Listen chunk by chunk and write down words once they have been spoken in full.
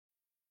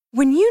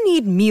When you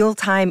need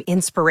mealtime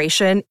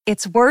inspiration,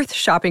 it's worth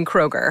shopping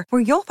Kroger,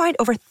 where you'll find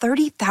over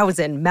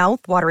 30,000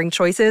 mouth-watering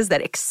choices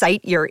that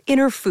excite your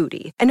inner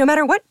foodie. And no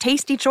matter what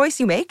tasty choice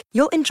you make,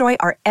 you'll enjoy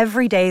our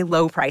everyday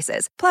low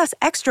prices, plus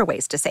extra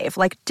ways to save,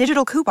 like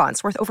digital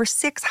coupons worth over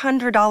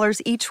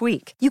 $600 each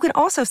week. You can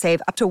also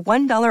save up to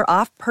 $1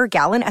 off per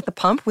gallon at the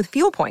pump with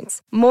fuel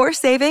points. More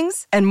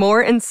savings and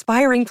more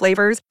inspiring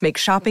flavors make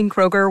shopping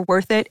Kroger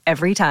worth it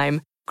every time.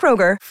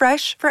 Kroger,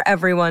 fresh for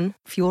everyone.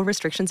 Fuel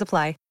restrictions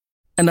apply.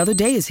 Another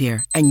day is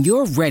here, and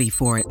you're ready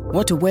for it.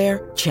 What to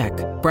wear? Check.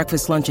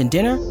 Breakfast, lunch, and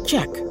dinner?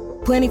 Check.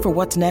 Planning for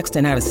what's next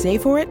and how to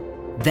save for it?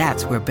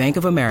 That's where Bank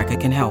of America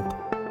can help.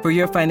 For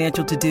your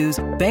financial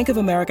to-dos, Bank of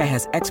America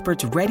has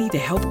experts ready to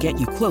help get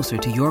you closer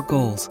to your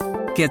goals.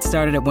 Get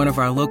started at one of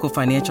our local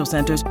financial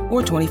centers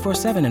or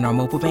 24/7 in our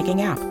mobile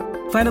banking app.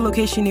 Find a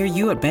location near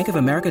you at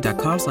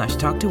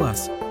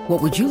bankofamerica.com/talktous.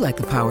 What would you like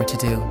the power to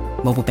do?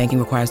 Mobile banking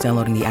requires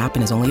downloading the app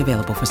and is only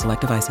available for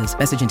select devices.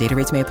 Message and data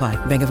rates may apply.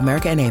 Bank of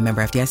America N.A.,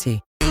 member FDIC.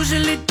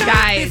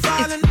 Guys,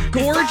 it's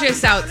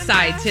gorgeous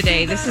outside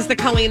today. This is the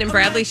Colleen and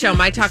Bradley Show,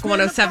 My Talk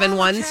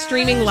 1071,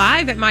 streaming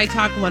live at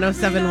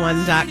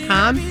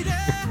mytalk1071.com.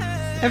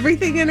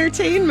 Everything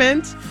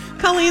Entertainment.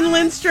 Colleen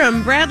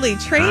Lindstrom, Bradley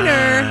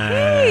Trainer.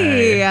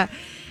 Hey.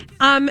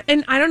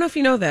 And I don't know if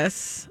you know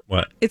this.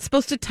 What? It's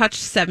supposed to touch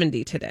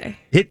 70 today.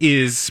 It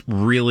is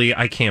really,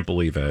 I can't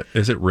believe it.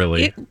 Is it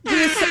really?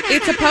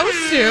 It's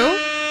supposed to.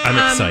 I'm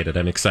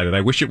excited.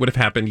 I wish it would have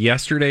happened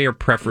yesterday or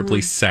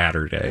preferably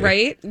Saturday.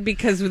 Right?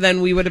 Because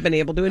then we would have been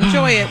able to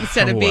enjoy it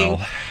instead of being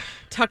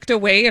tucked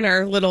away in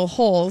our little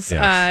holes.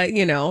 Yes.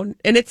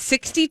 And it's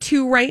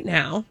 62 right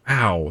now.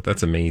 Wow,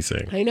 that's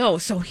amazing. I know.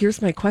 So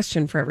here's my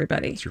question for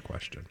everybody. What's your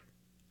question?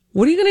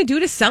 What are you going to do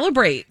to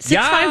celebrate?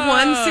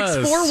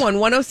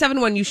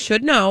 651-641-1071. You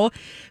should know,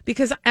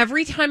 because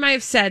every time I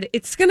have said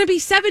it's going to be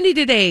 70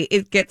 today,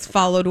 it gets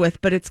followed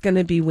with, but it's going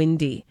to be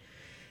windy.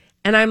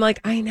 And I'm like,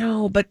 I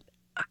know, but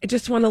I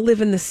just want to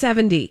live in the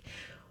 70.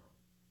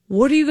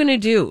 What are you going to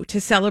do to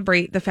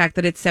celebrate the fact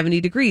that it's 70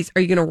 degrees?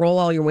 Are you going to roll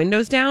all your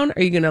windows down?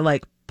 Are you going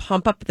to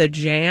pump up the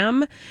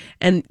jam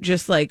and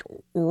just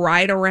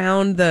ride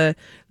around the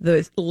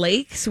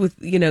lakes with,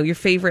 your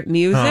favorite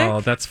music? Oh,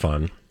 that's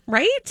fun.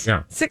 Right?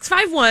 Yeah.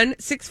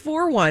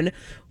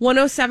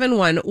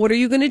 651-641-1071. What are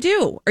you going to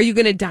do? Are you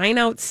going to dine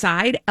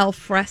outside al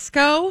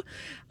fresco?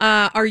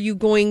 Are you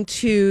going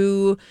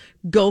to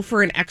go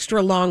for an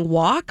extra long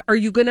walk? Are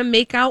you going to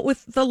make out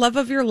with the love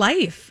of your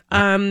life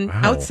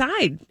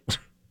outside?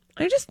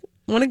 I just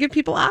want to give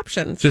people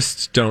options.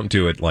 Just don't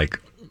do it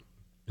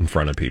in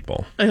front of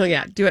people. Oh,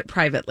 yeah. Do it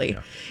privately.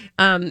 Yeah.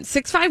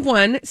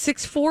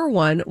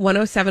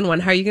 651-641-1071.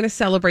 How are you going to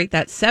celebrate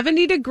that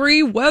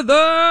 70-degree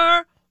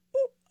weather?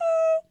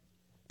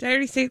 Did I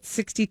already say it's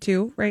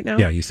 62 right now?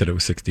 Yeah, you said it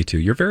was 62.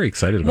 You're very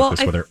excited about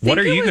this weather. What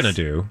are you going to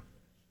do?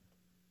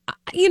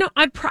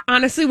 I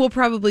honestly will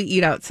probably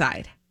eat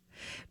outside,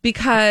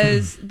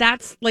 because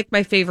that's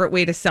my favorite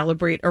way to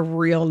celebrate a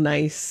real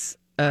nice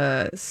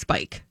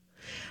spike.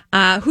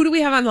 Who do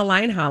we have on the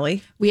line,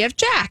 Holly? We have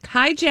Jack.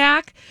 Hi,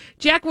 Jack.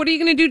 Jack, what are you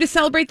going to do to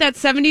celebrate that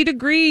 70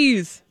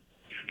 degrees?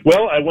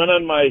 Well, I went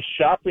on my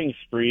shopping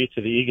spree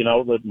to the Egan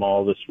Outlet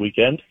Mall this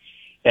weekend,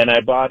 and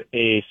I bought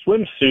a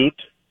swimsuit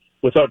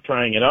without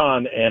trying it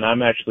on, and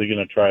I'm actually going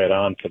to try it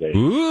on today.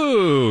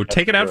 Ooh,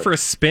 take it out for a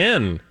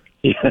spin.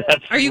 Yeah,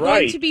 that's Are you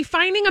going to be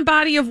finding a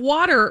body of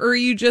water, or are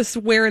you just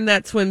wearing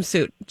that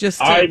swimsuit?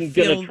 I'm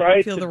going to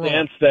try to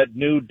dance that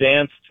new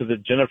dance to the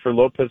Jennifer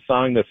Lopez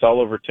song that's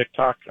all over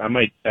TikTok. I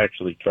might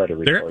actually try to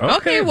record it.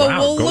 Okay, well,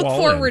 we'll look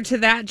forward to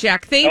that,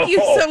 Jack. Thank you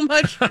so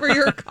much for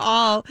your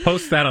call.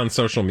 Post that on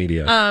social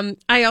media.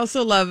 I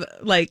also love,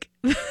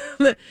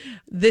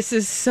 this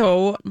is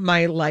so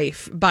my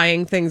life,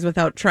 buying things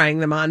without trying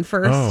them on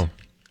first. Oh.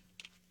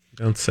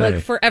 Don't say.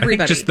 For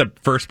everybody. I think just the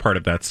first part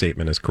of that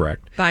statement is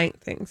correct. Buying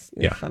things.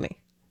 Yeah. Funny.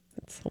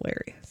 That's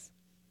hilarious.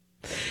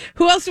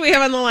 Who else do we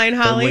have on the line,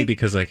 Holly? Only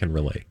because I can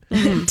relate.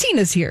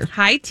 Tina's here.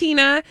 Hi,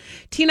 Tina.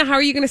 Tina, how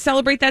are you going to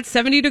celebrate that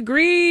 70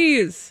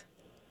 degrees?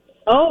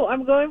 Oh,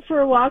 I'm going for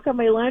a walk on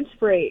my lunch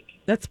break.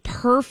 That's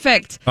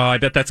perfect. Oh, I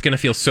bet that's going to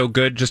feel so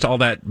good. Just all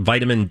that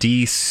vitamin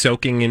D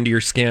soaking into your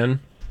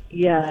skin.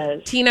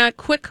 Yes. Tina,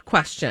 quick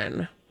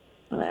question.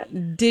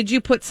 What? Did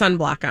you put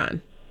sunblock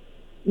on?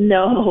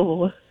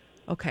 No.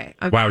 Okay.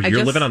 Wow,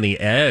 you're living on the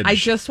edge. I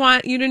just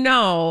want you to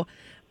know,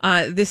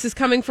 this is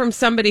coming from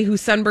somebody who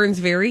sunburns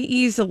very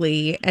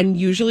easily, and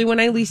usually when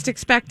I least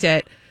expect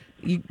it,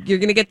 you're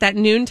going to get that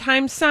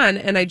noontime sun,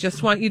 and I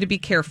just want you to be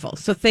careful.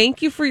 So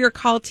thank you for your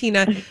call,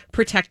 Tina.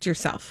 Protect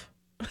yourself.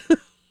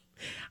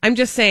 I'm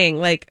just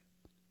saying,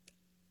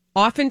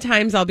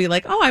 oftentimes I'll be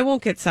like, oh, I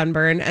won't get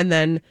sunburn, and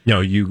then...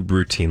 No, you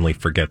routinely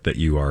forget that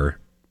you are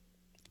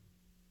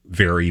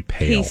very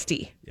pale.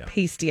 Pasty. Yeah.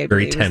 Pasty, I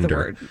very believe tender. is the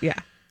word. Yeah.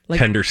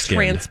 Tender skin.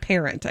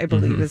 Transparent, I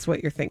believe, is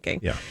what you're thinking.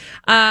 Yeah.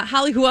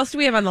 Holly, who else do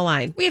we have on the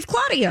line? We have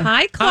Claudia.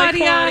 Hi,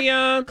 Claudia. Hi,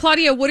 Claudia.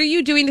 Claudia, what are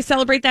you doing to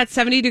celebrate that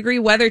 70-degree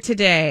weather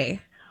today?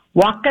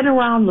 walking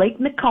around Lake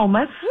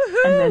Nokomis,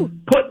 and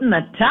then putting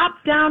the top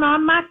down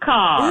on my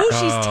car. Ooh,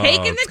 she's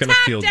taking it's the gonna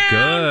top feel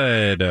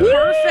down. good.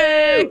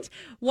 Perfect.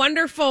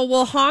 Wonderful.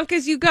 Well, honk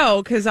as you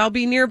go because I'll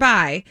be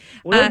nearby.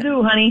 Will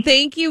do, honey.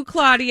 Thank you,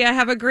 Claudia.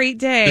 Have a great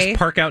day. Just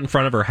park out in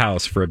front of her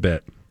house for a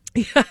bit,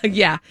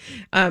 Yeah.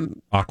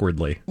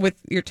 awkwardly. With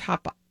your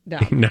top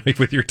down. No,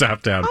 with your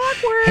top down.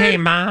 Awkward. Hey,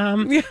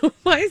 Mom.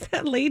 Why is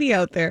that lady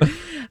out there?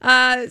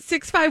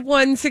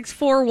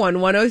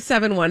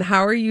 651-641-1071.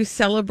 How are you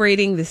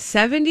celebrating the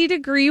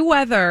 70-degree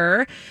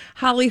weather?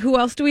 Holly, who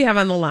else do we have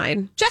on the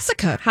line?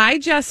 Jessica. Hi,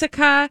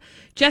 Jessica.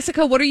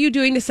 Jessica, what are you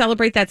doing to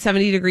celebrate that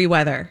 70-degree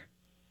weather?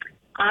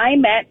 I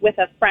met with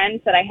a friend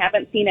that I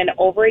haven't seen in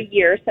over a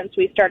year since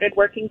we started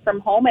working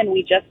from home, and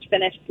we just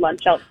finished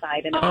lunch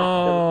outside, and it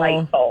was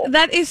delightful.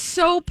 That is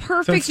so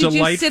perfect. Sounds Did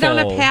you sit on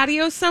a delightful.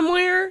 patio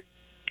somewhere?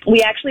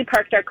 We actually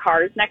parked our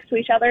cars next to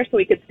each other so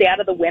we could stay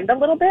out of the wind a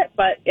little bit,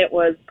 but it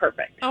was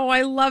perfect. Oh,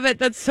 I love it.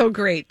 That's so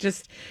great.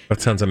 Just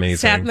That sounds amazing.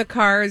 sat in the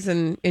cars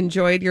and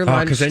enjoyed your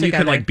lunch because then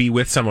together. you can be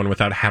with someone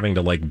without having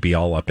to be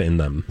all up in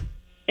them.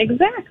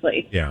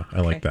 Exactly. Yeah,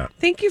 I like that.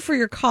 Thank you for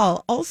your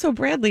call. Also,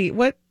 Bradley,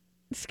 what?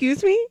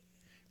 Excuse me?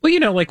 Well,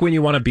 when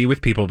you want to be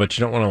with people, but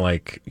you don't want to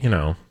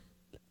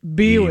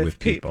be with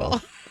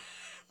people.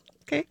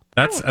 Okay.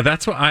 That's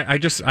what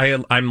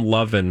I'm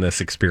loving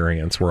this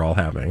experience we're all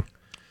having.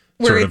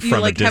 Where sort of you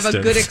from a have a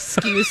good distance.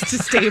 excuse to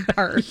stay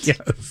apart.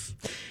 Yes.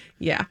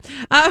 Yeah.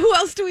 Who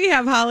else do we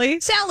have,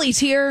 Holly? Sally's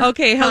here.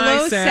 Okay. Hello,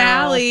 Hi, Sal.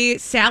 Sally.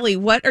 Sally,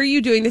 what are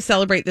you doing to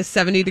celebrate this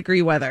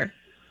 70-degree weather?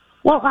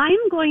 Well, I'm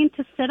going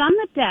to sit on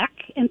the deck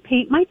and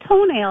paint my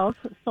toenails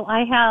so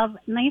I have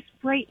nice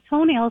bright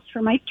toenails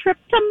for my trip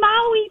to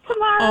Maui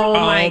tomorrow.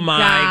 Oh my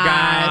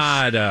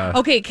God. gosh.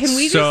 Okay, can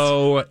we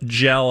so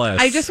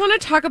jealous. I just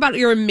want to talk about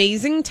your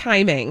amazing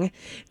timing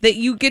that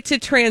you get to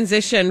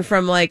transition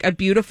from a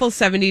beautiful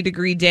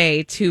 70-degree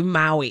day to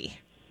Maui.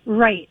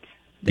 Right.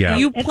 Yeah.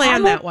 You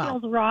plan that It well.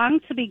 almost feels wrong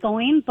to be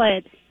going,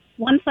 but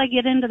once I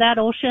get into that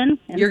ocean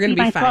and You're gonna see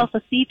be myself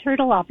a sea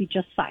turtle, I'll be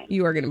just fine.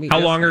 You are going to be How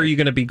just long are fine. you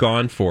going to be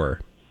gone for?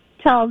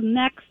 Till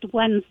next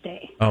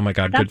Wednesday. Oh my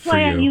God, That's good for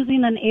why you. I'm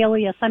using an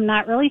alias. I'm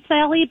not really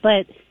Sally,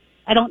 but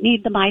I don't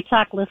need the My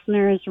Talk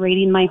listeners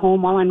raiding my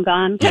home while I'm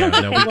gone. Yeah,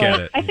 no, we get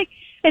it.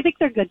 I think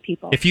they're good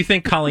people. If you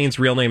think Colleen's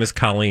real name is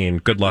Colleen,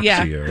 good luck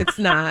Yeah, to you. it's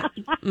not.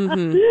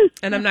 And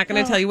I'm not going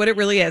to tell you what it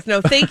really is.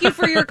 No, thank you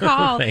for your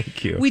call.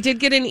 Thank you. We did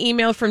get an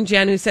email from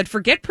Jen who said,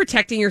 forget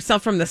protecting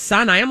yourself from the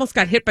sun. I almost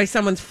got hit by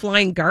someone's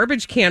flying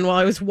garbage can while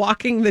I was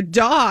walking the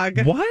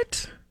dog.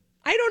 What?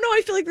 I don't know.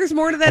 I feel like there's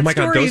more to that Oh my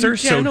story. God, those and are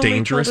Jen so only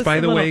dangerous, told us by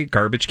a the little. way,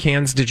 garbage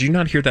cans. Did you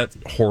not hear that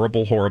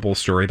horrible, horrible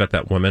story about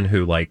that woman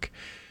who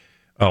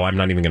I'm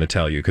not even going to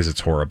tell you because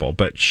it's horrible,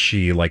 but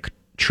she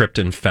tripped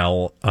and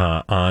fell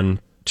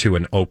onto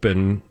an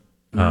open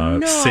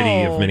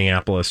city of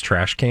Minneapolis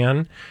trash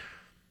can.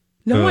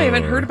 No, I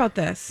haven't heard about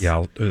this.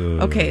 Yeah.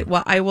 Okay,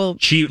 well, I will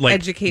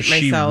educate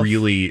myself. She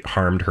really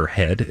harmed her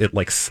head. It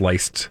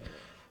sliced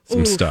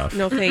some stuff.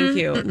 No, thank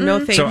you. No,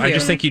 thank you. So I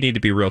just think you need to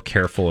be real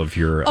careful of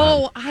your.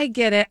 I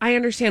get it. I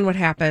understand what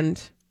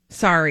happened.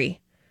 Sorry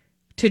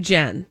to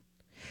Jen.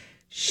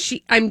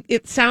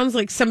 It sounds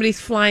like somebody's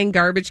flying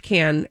garbage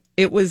can.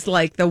 It was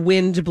like the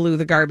wind blew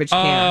the garbage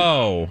can.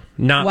 Oh,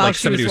 not while like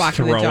she somebody was was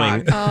walking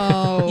throwing. the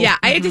dog. Yeah,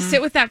 I had to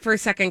sit with that for a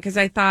second because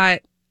I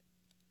thought,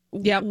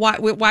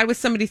 why was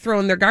somebody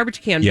throwing their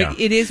garbage can? Yeah. But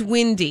it is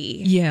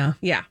windy. Yeah.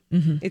 Yeah.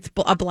 It's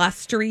a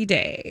blustery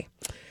day.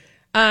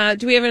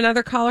 Do we have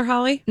another caller,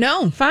 Holly?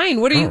 No.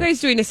 Fine. What are you guys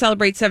doing to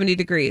celebrate 70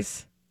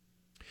 degrees?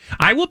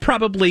 I will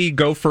probably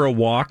go for a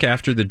walk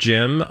after the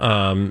gym,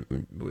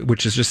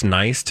 which is just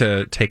nice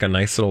to take a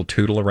nice little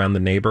tootle around the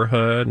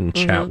neighborhood and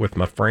chat with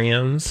my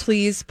friends.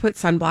 Please put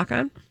sunblock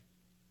on.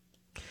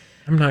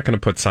 I'm not going to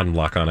put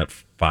sunblock on at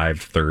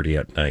 5:30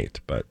 at night,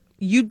 but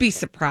You'd be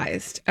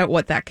surprised at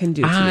what that can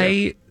do to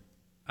you.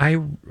 I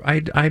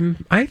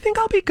think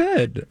I'll be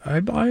good. I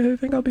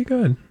think I'll be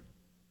good.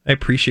 I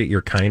appreciate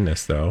your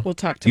kindness, though. We'll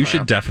talk You tomorrow.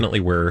 should definitely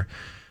wear.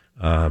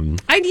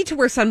 I need to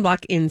wear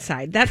sunblock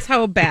inside. That's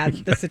how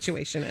bad the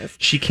situation is.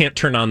 She can't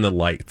turn on the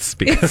lights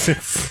because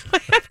it's. I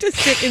have to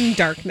sit in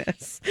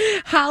darkness.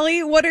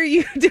 Holly, what are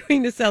you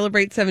doing to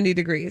celebrate 70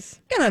 degrees?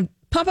 Gonna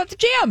pump up the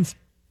jams.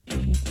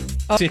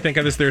 So you think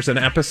of this? There's an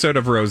episode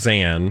of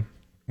Roseanne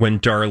when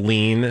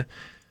Darlene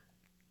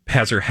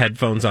has her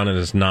headphones on and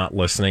is not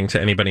listening to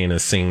anybody and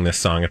is singing this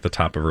song at the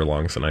top of her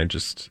lungs, and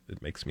it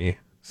makes me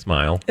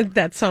smile.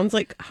 That sounds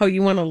like how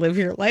you want to live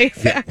your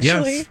life,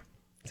 actually. Yes.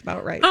 It's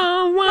about right.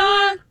 I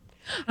want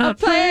a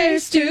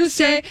place to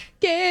stay.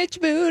 Get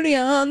your booty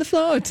on the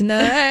floor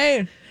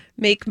tonight.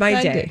 Make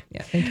my day.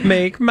 Yeah, thank you.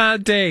 Make my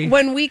day.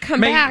 When we come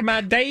Make back my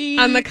day.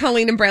 on the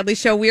Colleen and Bradley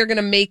show, we are going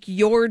to make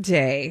your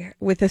day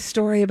with a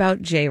story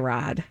about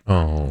J-Rod.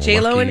 Oh,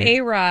 J-Lo and lucky.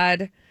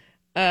 A-Rod.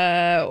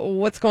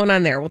 What's going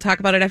on there? We'll talk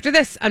about it after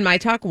this on My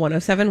Talk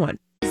 1071.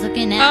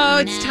 Oh,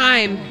 it's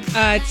time.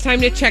 It's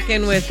time to check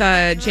in with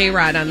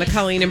J-Rod on the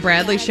Colleen and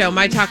Bradley show.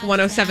 My Talk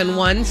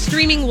 1071,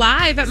 streaming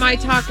live at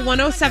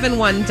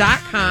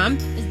mytalk1071.com.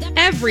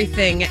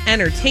 Everything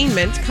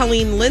Entertainment.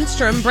 Colleen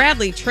Lindstrom,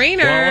 Bradley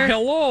Trainer. Well,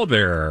 hello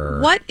there.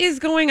 What is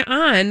going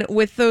on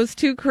with those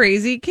two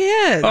crazy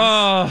kids?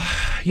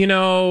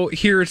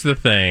 Here's the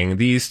thing.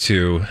 These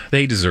two,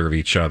 they deserve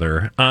each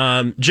other.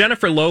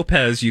 Jennifer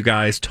Lopez, you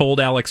guys,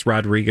 told Alex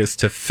Rodriguez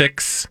to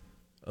fix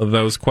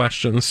those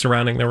questions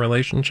surrounding their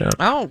relationship.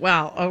 Oh,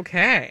 well,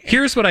 okay.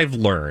 Here's what I've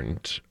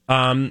learned.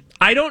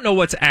 I don't know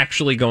what's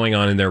actually going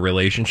on in their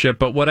relationship,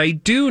 but what I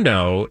do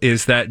know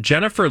is that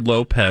Jennifer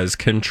Lopez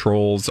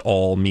controls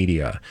all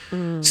media.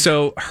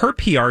 So her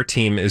PR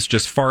team is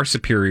just far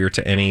superior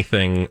to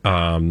anything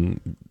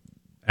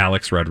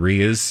Alex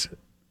Rodriguez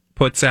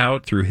puts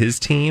out through his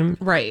team.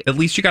 Right. At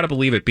least you got to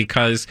believe it,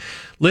 because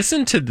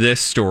listen to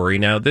this story.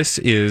 Now,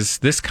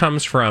 this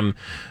comes from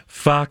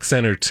Fox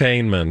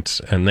Entertainment,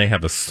 and they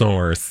have a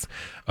source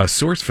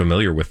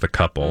familiar with the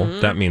couple.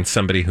 That means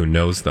somebody who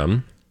knows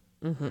them.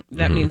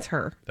 That means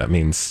her. That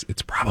means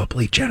it's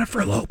probably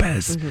Jennifer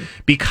Lopez.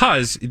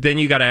 Because then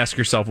you got to ask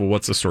yourself, well,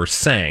 what's the source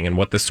saying? And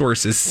what the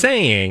source is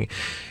saying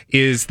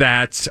is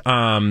that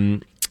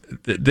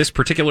this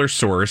particular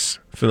source,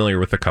 familiar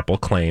with the couple,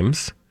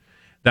 claims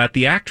that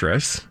the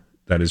actress,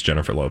 that is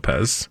Jennifer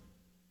Lopez,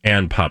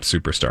 and pop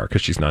superstar,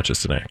 because she's not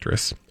just an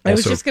actress. I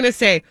was just going to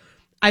say,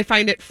 I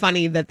find it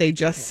funny that they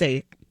just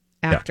say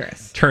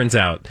actress. Yeah, turns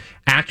out,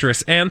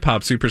 actress and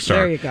pop superstar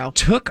There you go.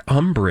 took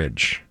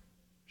umbrage.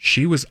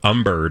 She was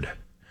umbered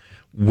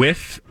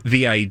with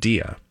the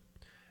idea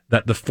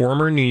that the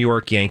former New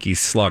York Yankees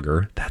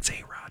slugger, that's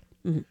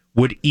A-Rod,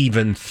 would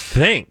even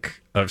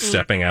think of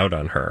stepping out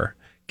on her,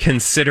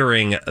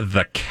 considering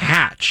the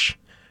catch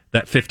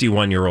that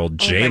 51-year-old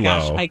J-Lo... Oh my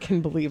gosh, I can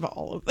believe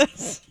all of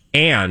this.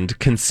 And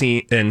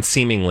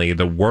seemingly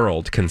the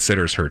world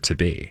considers her to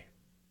be.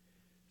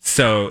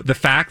 So the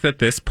fact that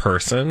this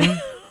person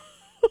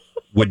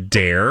would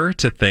dare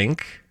to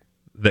think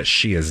that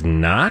she is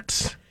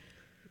not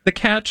the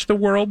catch the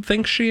world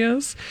thinks she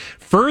is.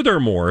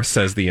 Furthermore,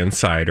 says the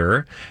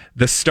insider,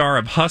 the star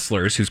of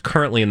Hustlers, who's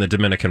currently in the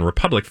Dominican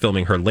Republic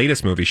filming her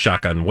latest movie,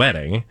 Shotgun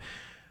Wedding,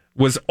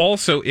 was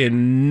also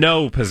in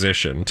no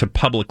position to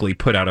publicly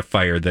put out a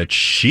fire that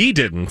she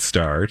didn't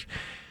start.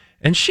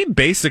 And she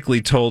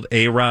basically told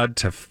A-Rod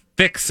to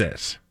fix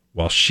it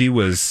while she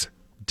was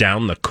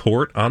down the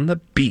court on the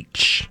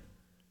beach.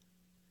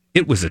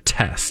 It was a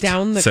test,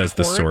 Down the says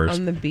the court source.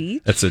 on the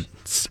beach? It's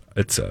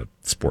a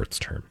sports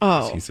term.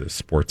 Oh. He's a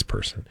sports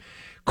person.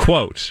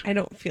 Quote, I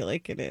don't feel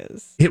like it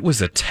is. it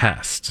was a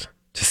test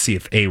to see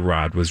if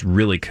A-Rod was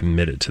really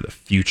committed to the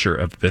future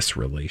of this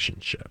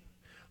relationship.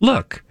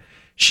 Look,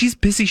 she's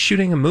busy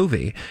shooting a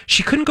movie.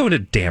 She couldn't go into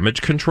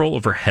damage control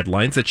over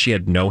headlines that she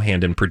had no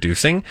hand in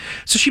producing.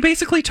 So she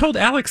basically told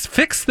Alex,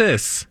 fix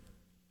this.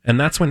 And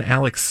that's when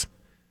Alex,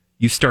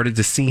 you started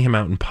to see him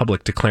out in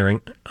public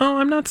declaring, oh,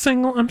 I'm not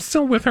single. I'm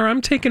still with her.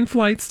 I'm taking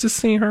flights to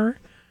see her.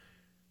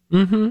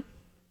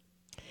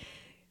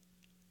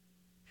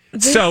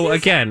 So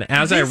again,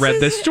 as I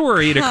read this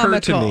story, it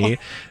occurred to me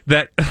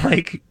that,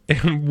 like,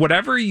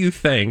 whatever you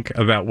think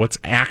about what's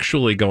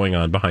actually going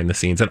on behind the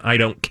scenes, and I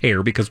don't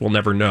care because we'll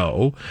never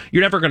know.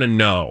 You're never going to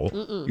know.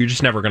 You're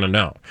just never going to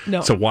know.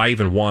 No. So why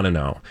even want to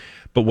know?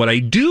 But what I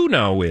do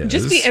know is...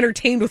 Just be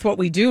entertained with what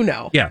we do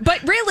know. Yeah.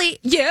 But really,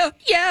 you want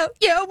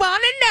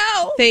to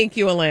know. Thank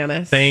you,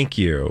 Alanis. Thank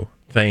you,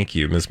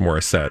 Ms.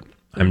 Morissette.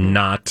 I'm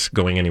not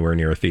going anywhere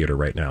near a theater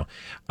right now.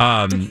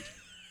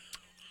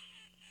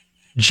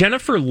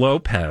 Jennifer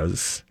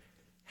Lopez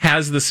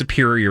has the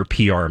superior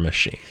PR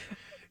machine,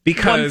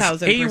 because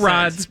 1000%.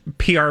 A-Rod's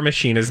PR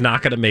machine is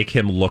not going to make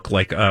him look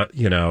like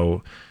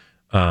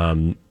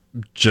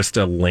just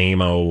a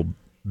lame-o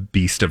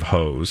beast of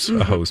hose,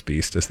 a hose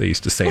beast, as they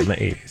used to say in the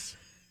 80s.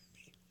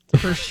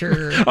 For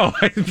sure. Oh,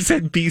 I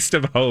said beast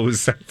of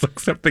hose. Sounds like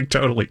something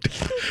totally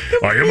different.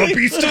 I am a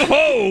beast of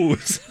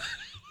hose.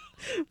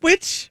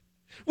 Which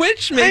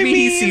maybe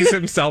he sees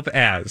himself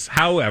as.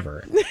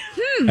 However,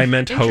 I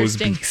meant hose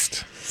Interesting.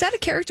 beast. Is that a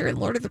character in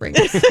Lord of the Rings?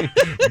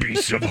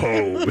 Beast of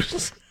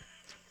hose.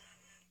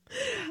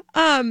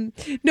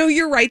 No,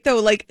 you're right though.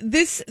 Like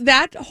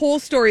that whole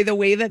story, the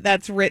way that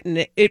that's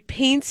written, it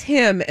paints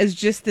him as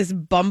just this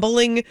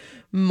bumbling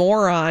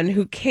moron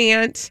who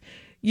can't,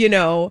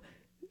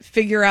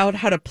 figure out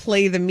how to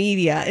play the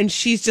media. And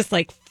she's just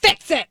like,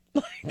 fix it.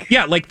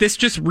 Yeah, like this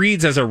just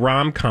reads as a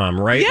rom-com,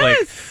 right?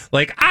 Yes.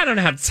 Like I don't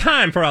have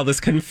time for all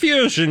this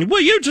confusion. Will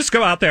you just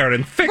go out there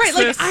and fix Right,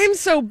 this? like I'm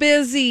so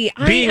busy.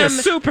 Being I a am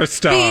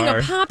superstar. Being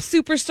a pop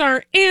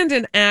superstar and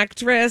an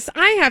actress.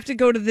 I have to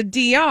go to the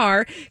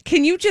DR.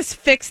 Can you just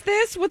fix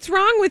this? What's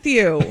wrong with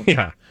you?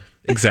 Yeah,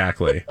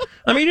 exactly.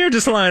 I mean, you're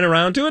just lying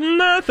around doing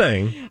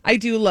nothing. I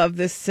do love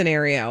this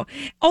scenario.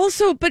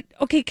 Also, but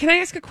okay, can I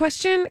ask a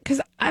question?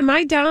 Because am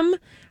I dumb?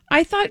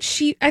 I thought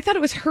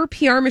it was her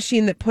PR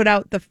machine that put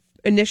out the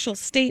initial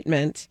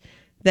statement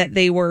that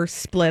they were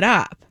split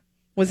up.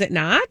 Was it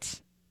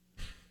not?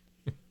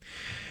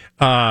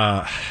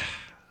 I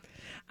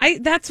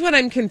That's what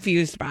I'm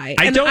confused by.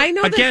 I know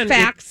that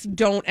facts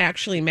don't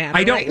actually matter.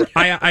 I don't.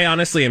 I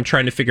honestly am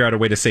trying to figure out a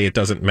way to say it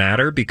doesn't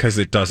matter, because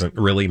it doesn't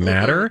really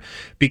matter.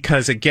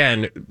 Because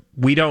again,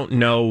 we don't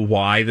know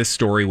why the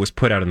story was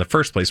put out in the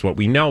first place. What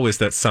we know is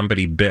that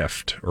somebody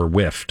whiffed, or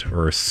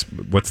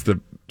what's the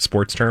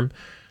sports term?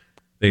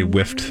 They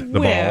whiffed the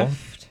ball.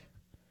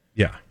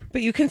 Yeah.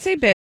 But you can say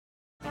biff.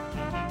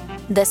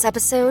 This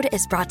episode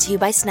is brought to you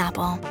by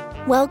Snapple.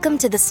 Welcome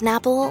to the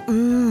Snapple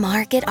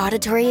Market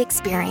Auditory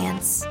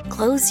Experience.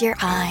 Close your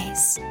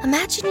eyes.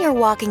 Imagine you're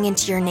walking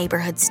into your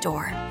neighborhood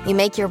store. You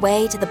make your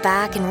way to the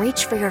back and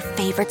reach for your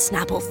favorite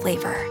Snapple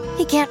flavor.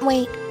 You can't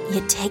wait.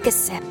 You take a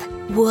sip.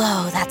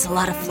 Whoa, that's a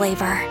lot of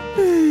flavor.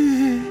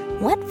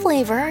 What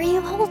flavor are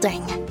you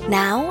holding?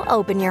 Now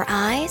open your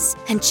eyes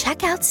and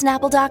check out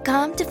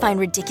Snapple.com to find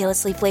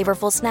ridiculously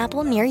flavorful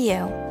Snapple near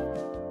you.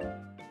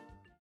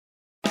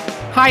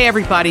 Hi,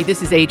 everybody.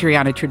 This is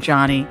Adriana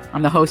Trajani.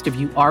 I'm the host of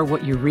You Are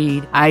What You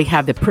Read. I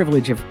have the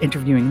privilege of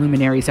interviewing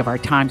luminaries of our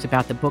times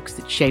about the books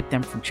that shaped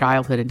them from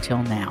childhood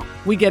until now.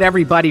 We get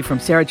everybody from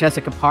Sarah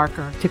Jessica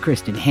Parker to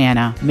Kristen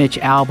Hanna, Mitch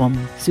Albom,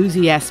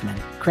 Susie Essman,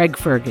 Craig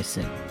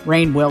Ferguson,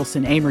 Rainn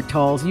Wilson, Amor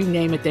Tolls, you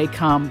name it, they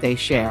come, they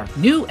share.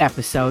 New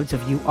episodes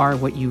of You Are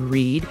What You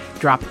Read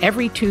drop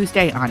every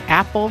Tuesday on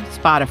Apple,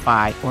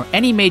 Spotify, or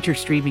any major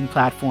streaming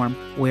platform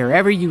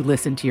wherever you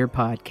listen to your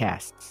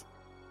podcasts.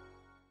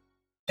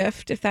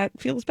 If that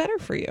feels better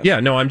for you. Yeah,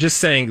 no, I'm just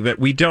saying that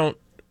we don't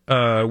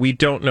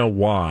know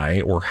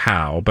why or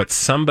how, but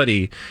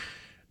somebody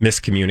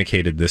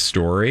miscommunicated this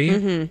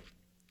story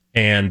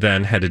and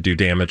then had to do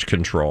damage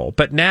control.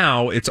 But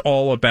now it's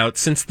all about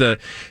since the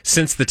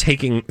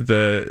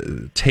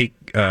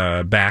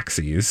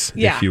backsies,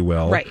 if you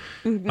will, right?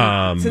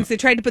 Since they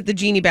tried to put the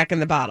genie back in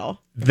the bottle,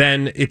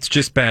 then it's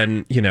just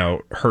been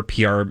her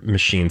PR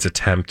machine's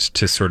attempt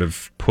to sort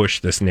of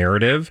push this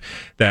narrative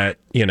that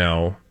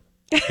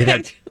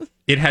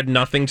It had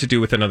nothing to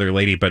do with another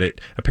lady, but it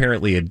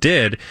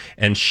did,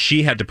 and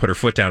she had to put her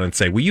foot down and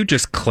say, "Will you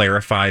just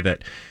clarify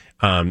that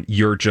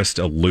you're just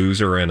a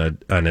loser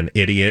and an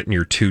idiot, and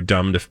you're too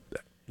dumb to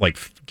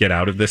get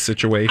out of this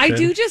situation?"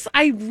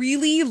 I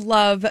really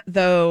love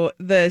though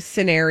the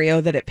scenario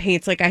that it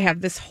paints. Like, I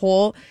have this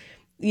whole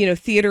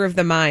theater of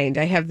the mind.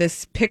 I have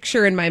this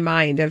picture in my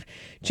mind of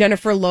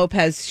Jennifer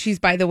Lopez. She's,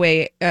 by the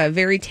way,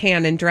 very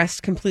tan and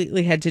dressed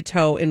completely head to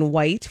toe in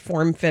white,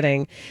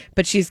 form-fitting,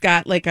 but she's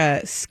got like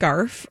a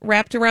scarf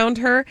wrapped around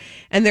her,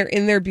 and they're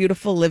in their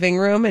beautiful living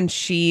room, and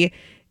she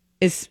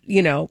is,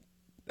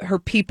 her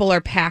people are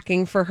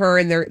packing for her,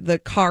 and the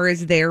car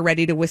is there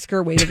ready to whisk her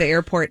away to the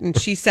airport, and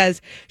she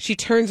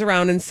turns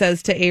around and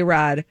says to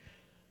A-Rod,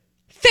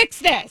 "Fix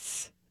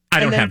this! I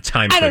don't have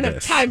time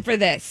for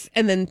this.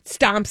 And then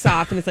stomps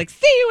off, and it's like,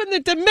 "See you in the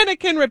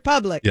Dominican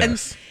Republic."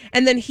 Yes.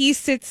 And then he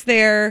sits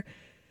there,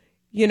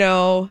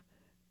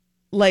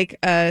 like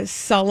a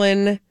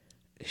sullen,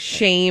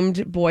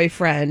 shamed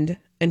boyfriend,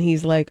 and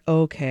he's like,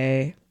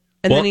 "Okay."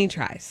 And then he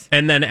tries.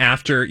 And then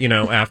after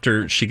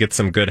she gets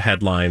some good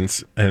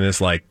headlines and is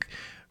like,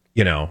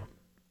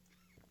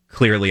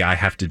 clearly I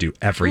have to do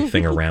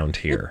everything around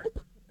here.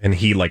 And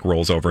he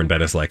rolls over in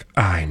bed, is like,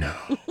 "I know."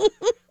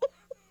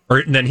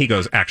 Or then he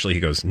goes,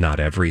 "Not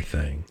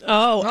everything."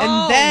 Oh,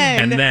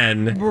 and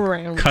then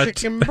brown cut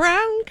to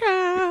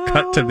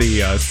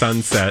the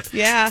sunset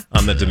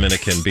on the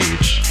Dominican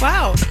beach.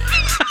 Wow.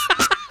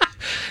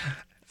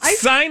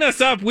 Sign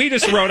us up. We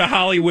just wrote a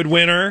Hollywood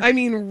winner. I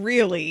mean,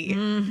 really.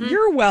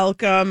 You're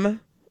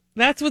welcome.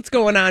 That's what's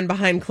going on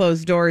behind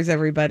closed doors,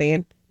 everybody.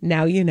 And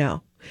now you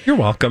know. You're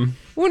welcome.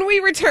 When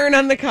we return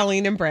on the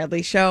Colleen and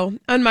Bradley Show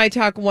on My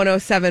Talk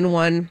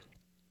 107.1,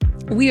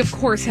 we, of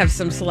course, have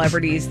some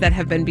celebrities that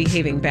have been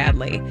behaving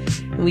badly.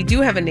 And we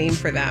do have a name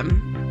for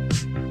them.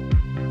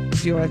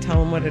 Do you want to tell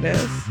them what it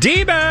is?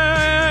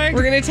 D-Bag!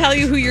 We're going to tell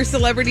you who your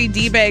celebrity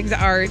D-Bags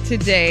are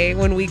today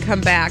when we come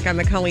back on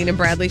the Colleen and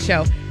Bradley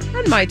Show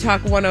on My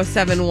Talk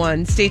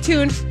 107.1. Stay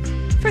tuned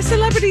for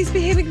celebrities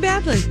behaving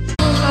badly.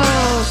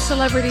 Oh,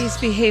 celebrities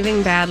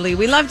behaving badly.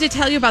 We love to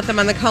tell you about them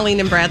on the Colleen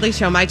and Bradley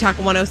Show, My Talk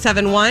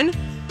 107.1.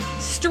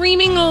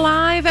 Streaming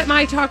live at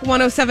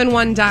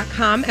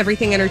MyTalk1071.com.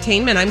 Everything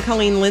Entertainment. I'm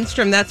Colleen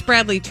Lindstrom. That's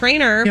Bradley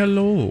Trainer.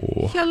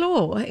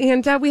 Hello.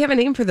 And we have a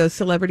name for those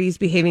celebrities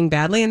behaving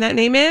badly, and that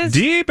name is...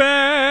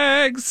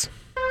 D-Bags!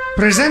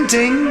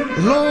 Presenting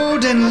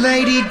Lord and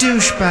Lady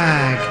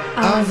Douchebag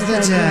of the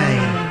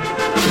Day.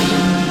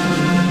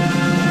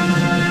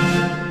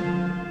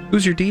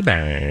 Who's your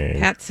D-Bag?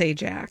 Pat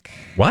Sajak.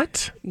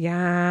 What?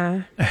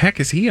 Yeah. The heck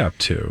is he up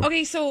to?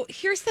 Okay, so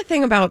here's the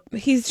thing about...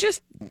 He's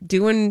just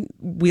doing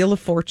Wheel of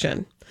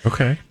Fortune.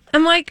 Okay.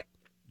 I'm like...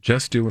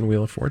 Just doing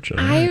Wheel of Fortune.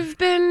 I've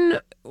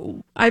been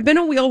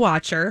a wheel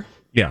watcher.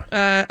 Yeah.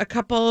 A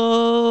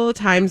couple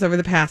times over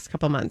the past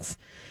couple months.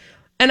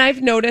 And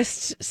I've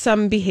noticed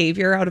some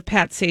behavior out of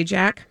Pat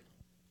Sajak.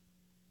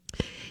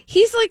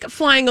 He's like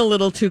flying a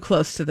little too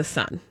close to the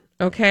sun.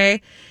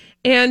 Okay.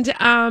 And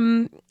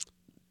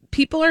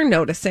people are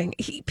noticing.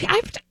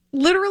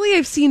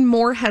 I've seen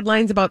more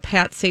headlines about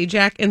Pat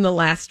Sajak in the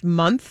last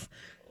month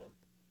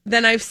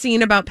than I've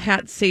seen about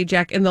Pat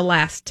Sajak in the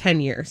last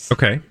 10 years.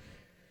 Okay.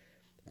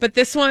 But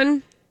this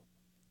one,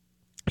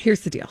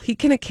 here's the deal. He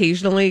can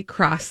occasionally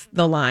cross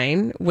the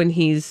line when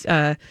he's,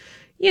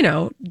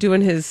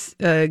 doing his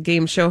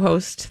game show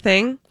host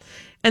thing.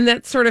 And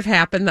that sort of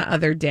happened the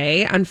other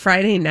day. On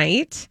Friday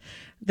night,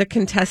 the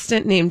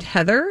contestant named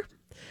Heather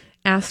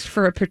asked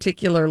for a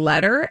particular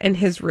letter, and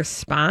his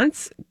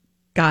response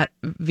got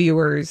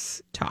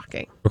viewers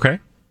talking. Okay.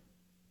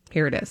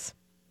 Here it is.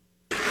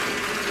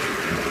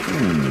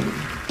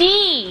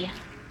 D.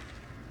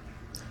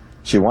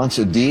 She wants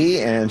a D,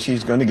 and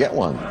she's going to get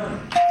one.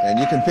 And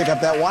you can pick up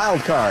that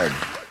wild card.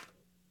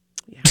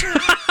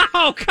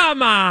 Oh,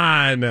 come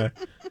on.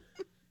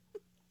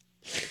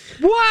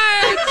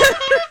 What?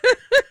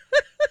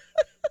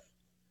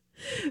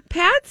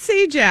 Pat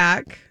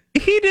Sajak.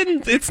 He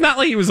didn't. It's not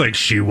like he was like,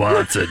 she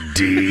wants a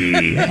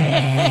D.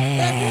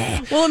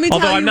 Well, let me tell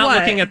you Although I'm not what.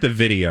 looking at the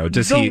video.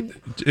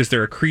 Is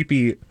there a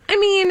creepy... I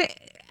mean,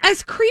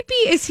 as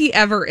creepy as he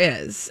ever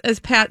is, as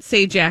Pat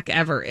Sajak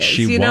ever is,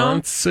 She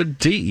wants a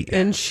D.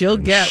 And she'll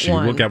get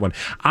one. She will get one.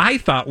 I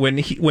thought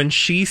when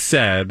she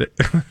said...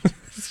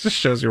 This just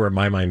shows you where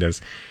my mind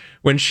is.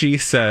 When she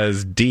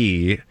says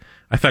D...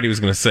 I thought he was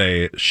going to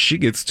say, she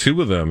gets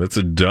two of them. It's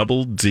a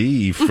double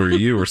D for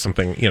you or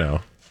something, you know.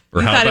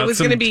 Or You how thought it about was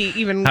going to be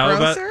even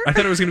grosser? I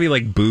thought it was going to be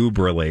like boob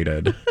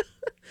related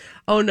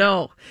Oh,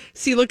 no.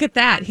 See, look at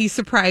that. He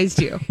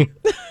surprised you.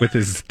 with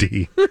his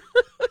D.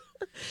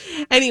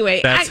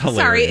 Anyway, That's sorry.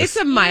 hilarious. It's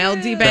a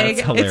mild D-bag.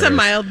 That's hilarious. It's a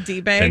mild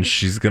D-bag. And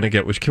she's going to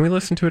get, which can we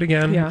listen to it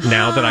again? Yeah.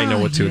 Now that I know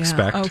what to Yeah,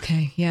 expect.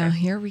 Okay, yeah,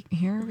 here we go.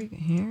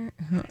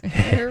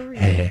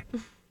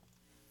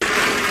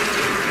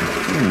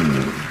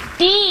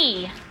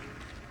 D.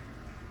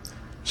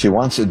 She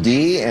wants a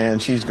D,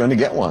 and she's going to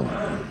get one.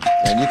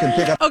 And you can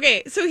pick up...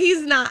 Okay, so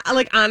he's not,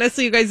 like,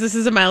 honestly, you guys, this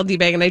is a mild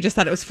D-bag, and I just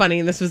thought it was funny,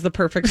 and this was the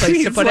perfect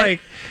place to put it.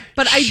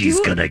 But she's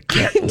gonna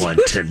get one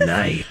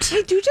tonight.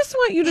 I do just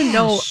want you to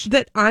know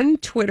that on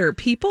Twitter,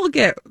 people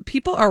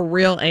are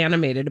real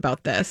animated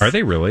about this. Are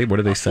they really? What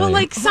are they saying? Well,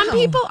 like, some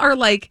people are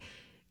like,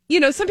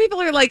 some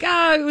people are like,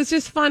 it was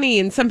just funny.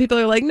 And some people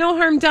are like, no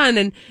harm done.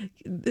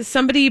 And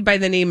somebody by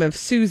the name of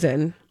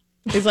Susan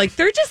is like,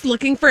 they're just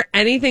looking for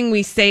anything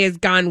we say has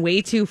gone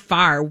way too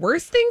far.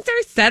 Worse things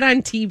are said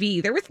on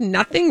TV. There was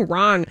nothing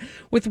wrong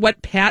with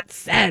what Pat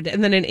said.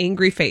 And then an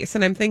angry face.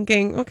 And I'm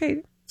thinking,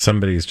 okay.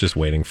 Somebody's just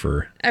waiting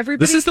for...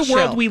 Everybody This is the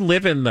world chill. we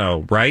live in,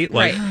 though, right?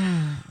 Like,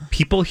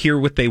 people hear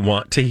what they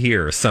want to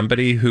hear.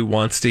 Somebody who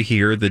wants to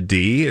hear the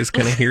D is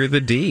going to hear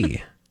the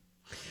D.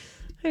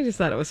 I just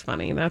thought it was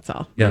funny. That's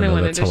all. Yeah, and I no,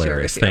 wanted that's to share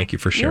hilarious. with you. Thank you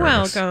for sharing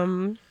You're this.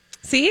 welcome.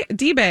 See?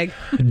 D-bag.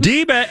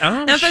 D-bag.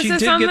 Oh, Emphasis she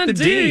did on get the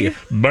the D. D.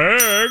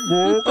 Bag.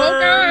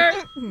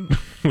 Okay.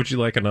 Would you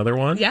like another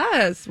one?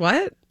 Yes.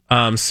 What?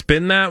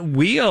 Spin that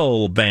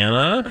wheel,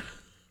 Vanna.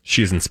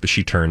 She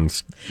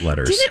turns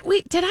letters.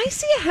 Did I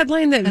see a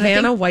headline that And I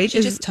Vanna think White she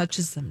is just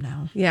touches them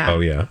now. Yeah. Oh,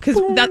 yeah. Because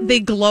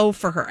they glow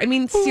for her. I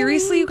mean,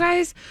 seriously, you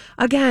guys,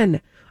 again,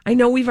 I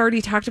know we've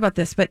already talked about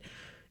this, but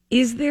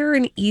is there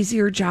an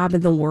easier job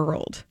in the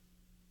world?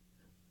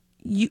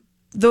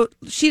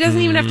 She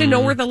doesn't even have to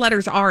know where the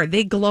letters are.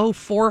 They glow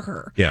for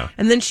her. Yeah.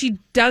 And then she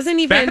doesn't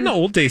even... Back in the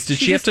old days, did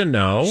she have to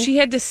know? She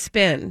had to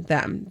spin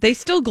them. They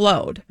still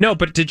glowed. No,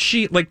 but does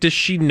she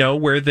know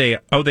where they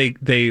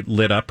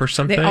lit up or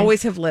something? They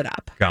always have lit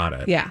up. Got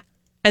it. Yeah.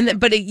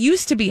 But it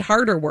used to be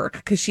harder work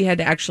because she had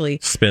to actually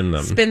spin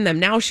them.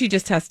 Now she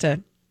just has to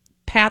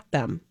pat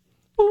them.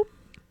 Boop.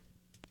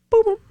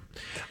 Boop.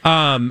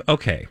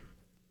 Okay.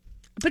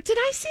 But did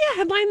I see a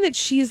headline that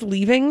she's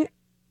leaving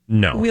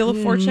No. Wheel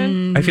of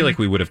Fortune? I feel like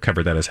we would have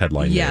covered that as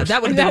headline news.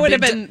 That would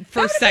have been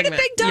first segment. a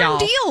big darn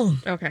deal.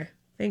 Okay.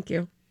 Thank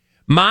you.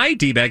 My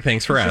D-bag,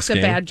 thanks for It's asking.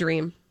 just a bad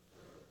dream.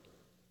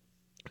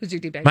 Who's your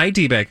D-bag? My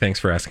D-bag, thanks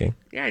for asking.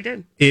 Yeah, I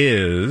did.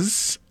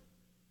 Is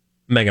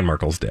Meghan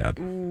Markle's dad.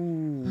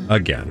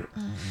 Again.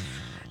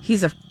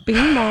 He's a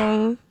bing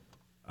bong.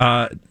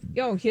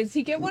 Yo, does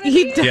he get one of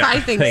He these? does. Yeah, I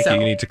think thank so.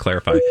 you. You need to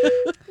clarify.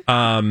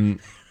 Meghan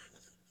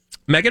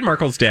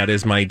Markle's dad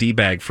is my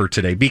D-bag for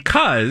today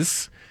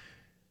because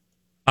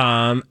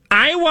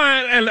I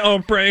want an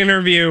Oprah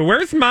interview.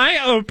 Where's my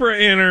Oprah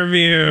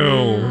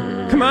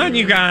interview? Come on,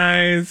 you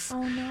guys.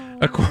 Oh, no.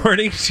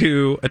 According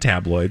to a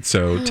tabloid,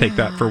 so take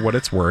that for what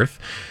it's worth,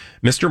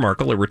 Mr.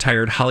 Markle, a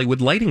retired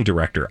Hollywood lighting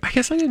director. I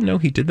guess I didn't know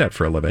he did that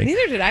for a living.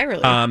 Neither did I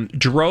really.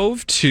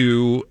 Drove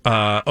to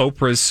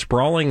Oprah's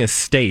sprawling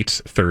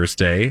estate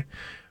Thursday,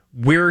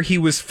 where he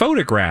was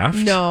photographed.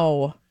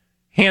 No.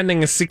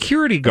 Handing a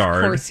security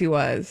guard. Of course he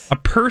was. A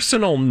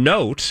personal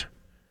note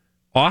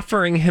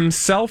offering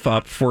himself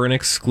up for an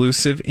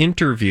exclusive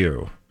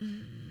interview.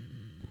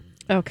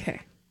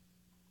 Okay.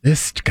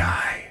 This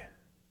guy.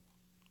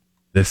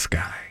 You'll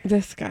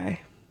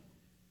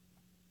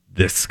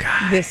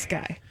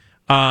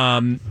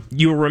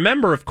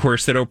remember, of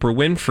course, that Oprah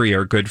Winfrey,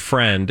 our good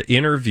friend,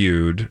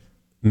 interviewed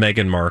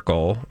Meghan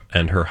Markle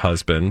and her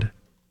husband,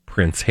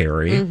 Prince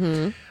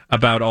Harry,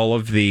 about all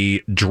of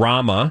the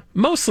drama,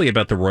 mostly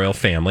about the royal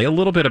family, a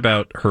little bit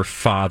about her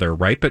father,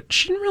 right? But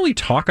she didn't really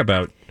talk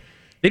about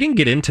They didn't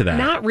get into that.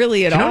 Not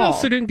really at You know what all.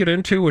 else they didn't get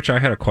into, which I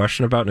had a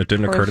question about, and it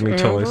didn't occur to me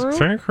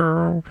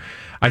until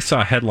I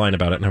saw a headline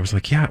about it, and I was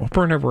like, yeah,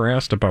 Oprah never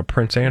asked about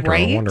Prince Andrew.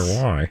 Right? I wonder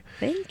why.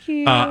 Thank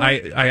you.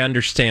 I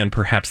understand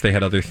perhaps they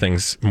had other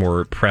things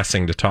more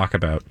pressing to talk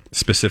about,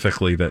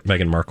 specifically that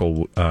Meghan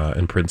Markle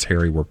and Prince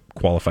Harry were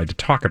qualified to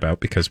talk about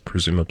because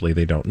presumably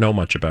they don't know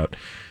much about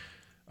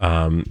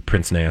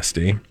Prince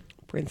Nasty.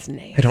 Prince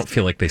Nasty. I don't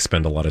feel like they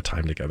spend a lot of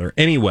time together.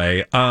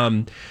 Anyway,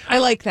 I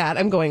like that.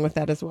 I'm going with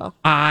that as well.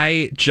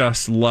 I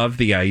just love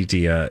the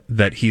idea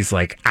that he's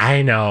like,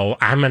 I know,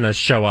 I'm going to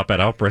show up at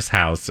Oprah's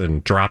house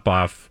and drop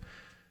off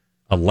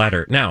a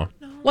letter. Now,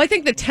 Well, I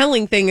think the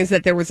telling thing is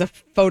that there was a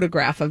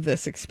photograph of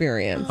this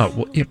experience. oh,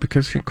 well, yeah,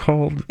 because he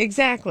called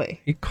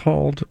Exactly.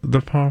 the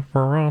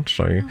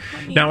paparazzi.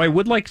 Now, I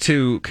would like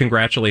to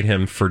congratulate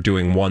him for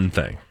doing one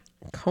thing.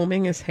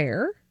 Combing his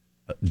hair?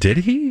 Did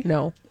he?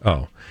 No.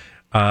 Oh.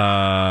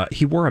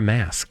 He wore a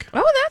mask.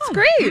 Oh, that's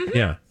great.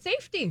 Yeah.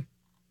 Safety.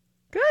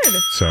 Good.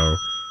 So,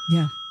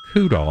 Yeah.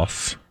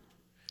 kudos.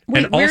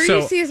 Wait, And where do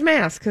also- you see his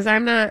mask? Because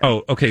I'm not.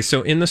 Oh, okay.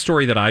 So in the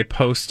story that I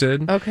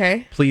posted,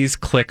 Okay. please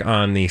click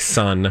on the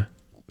Sun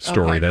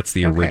story. Okay. That's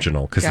the Okay.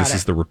 original, because Got this it.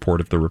 is the report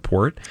of the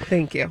report.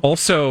 Thank you.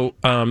 Also,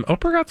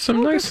 Oprah got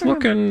some nice for him.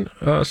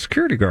 looking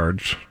security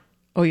guards,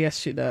 Oh, yes,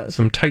 she does.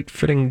 some tight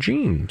fitting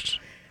jeans.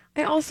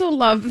 I also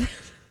love.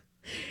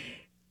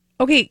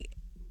 Okay,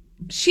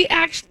 he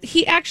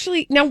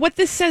actually. Now, what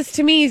this says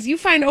to me is, you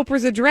find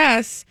Oprah's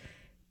address,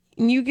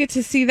 and you get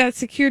to see that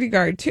security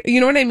guard too. You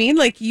know what I mean?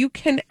 Like, you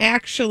can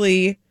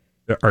actually.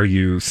 Are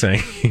you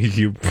saying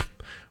you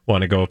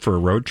want to go for a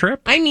road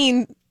trip? I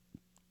mean,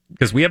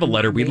 Because we have a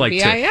letter we'd like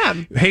maybe to. I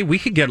am. Hey, we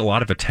could get a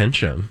lot of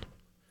attention.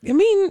 I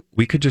mean,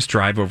 We could just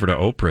drive over to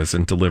Oprah's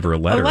and deliver a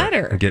letter,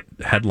 letter. and get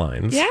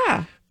headlines.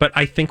 yeah. But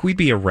I think we'd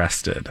be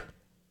arrested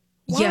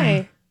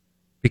Why?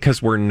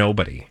 because we're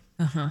nobody.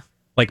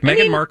 Like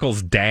Meghan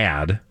Markle's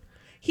dad.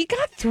 He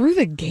got through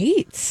the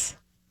gates.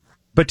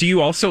 But do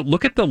you also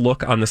look at the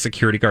look on the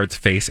security guard's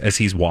face as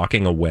he's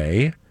walking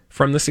away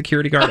from the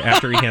security guard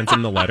after he hands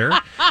him the letter?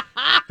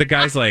 The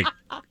guy's like,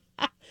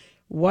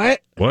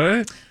 What?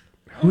 what?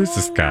 Who is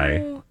this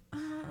guy?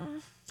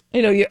 I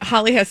know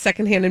Holly has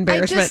secondhand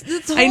embarrassment.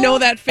 I know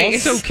that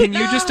face. Also, can you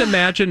just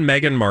imagine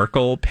Meghan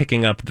Markle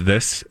picking up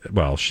this?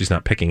 Well, she's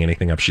not picking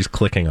anything up. She's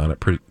clicking on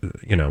it,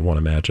 one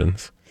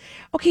imagines.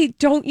 Okay,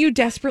 don't you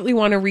desperately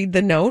want to read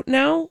the note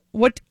now?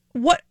 What,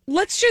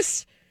 let's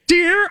just...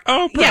 Dear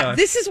Oprah. Yeah,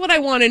 this is what I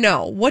want to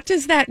know. What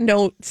does that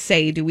note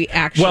say, do we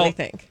actually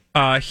think?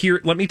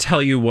 Here, let me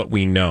tell you what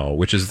we know,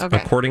 which is, Okay.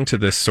 according to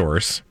this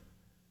source,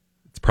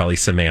 it's probably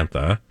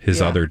Samantha, his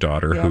other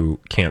daughter, who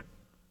can't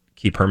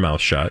keep her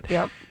mouth shut.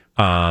 Yep.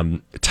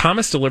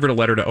 Thomas delivered a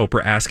letter to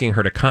Oprah asking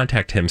her to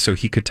contact him so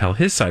he could tell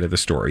his side of the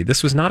story.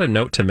 This was not a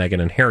note to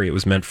Meghan and Harry. It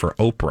was meant for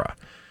Oprah.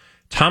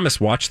 Thomas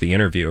watched the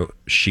interview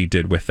she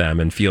did with them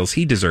and feels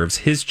he deserves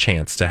his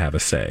chance to have a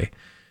say.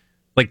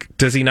 Like,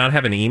 does he not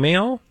have an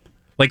email?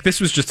 Like,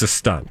 this was just a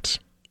stunt.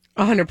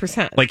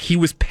 100%. Like, he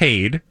was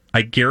paid,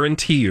 I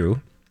guarantee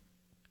you,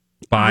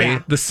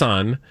 by The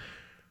Sun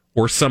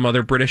or some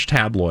other British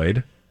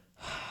tabloid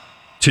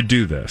to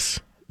do this.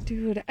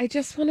 Dude, I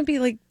just want to be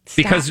like, stop,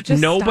 Because just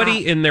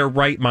nobody stop. in their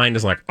right mind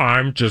is like,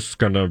 I'm just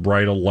going to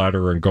write a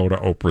letter and go to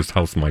Oprah's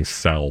house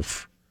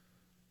myself.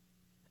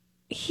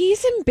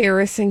 He's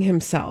embarrassing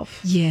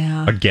himself.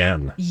 Yeah.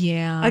 Again.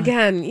 Yeah.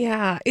 Again,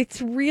 yeah.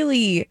 It's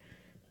really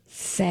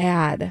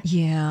sad.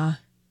 Yeah.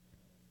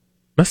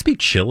 Must be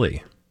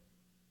chilly.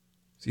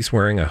 He's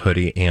wearing a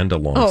hoodie and a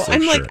long Oh,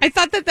 sleeve I'm like, shirt. I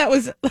thought that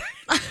was...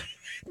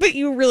 But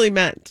you really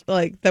meant,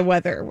 like, the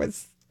weather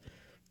was...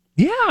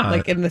 Yeah.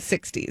 Like in the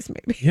 60s,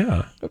 maybe.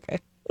 Yeah. Okay.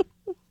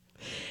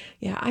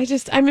 Yeah,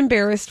 I'm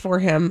embarrassed for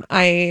him.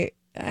 I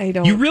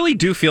don't... You really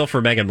do feel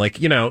for Meghan. Like,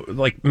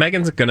 like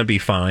Meghan's going to be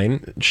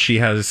fine. She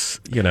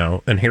has,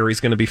 and Harry's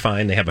going to be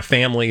fine. They have a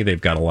family. They've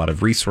got a lot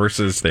of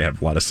resources. They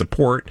have a lot of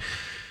support.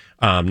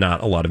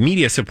 Not a lot of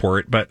media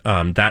support, but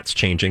that's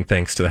changing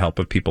thanks to the help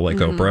of people like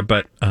Oprah.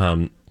 But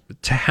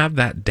to have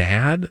that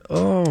dad,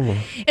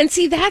 And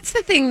see, that's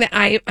the thing that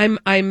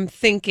I'm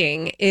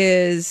thinking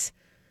is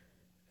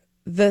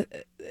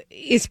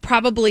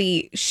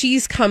probably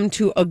she's come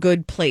to a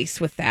good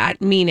place with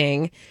that,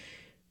 meaning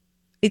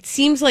it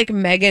seems like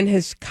Meghan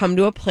has come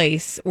to a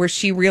place where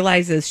she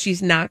realizes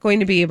she's not going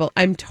to be able,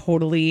 I'm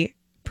totally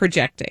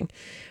projecting,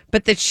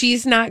 but that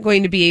she's not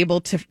going to be able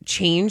to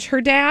change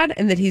her dad,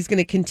 and that he's going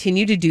to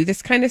continue to do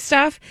this kind of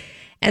stuff,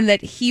 and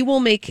that he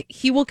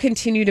will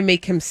continue to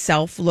make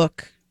himself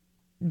look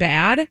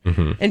bad,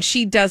 and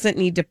she doesn't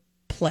need to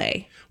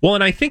play. Well,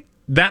 and I think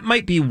that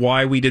might be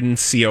why we didn't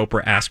see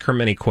Oprah ask her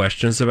many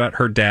questions about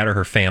her dad or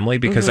her family,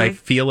 because I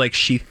feel like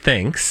she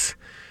thinks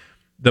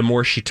the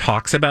more she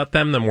talks about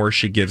them, the more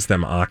she gives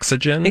them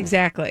oxygen.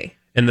 Exactly.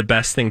 And the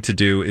best thing to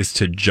do is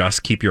to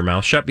just keep your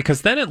mouth shut,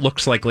 because then it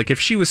looks like if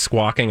she was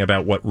squawking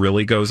about what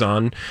really goes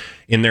on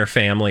in their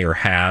family or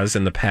has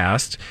in the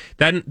past,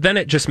 then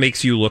it just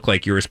makes you look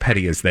like you're as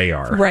petty as they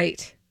are.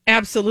 Right.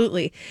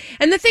 Absolutely.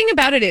 And the thing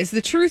about it is,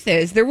 the truth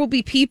is, there will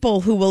be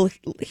people who will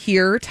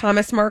hear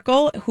Thomas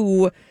Markle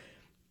who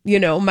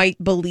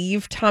might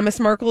believe Thomas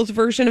Markle's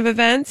version of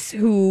events,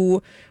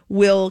 who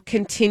will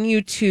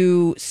continue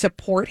to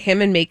support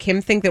him and make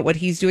him think that what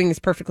he's doing is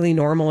perfectly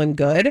normal and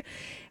good.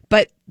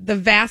 But the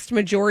vast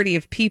majority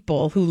of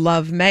people who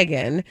love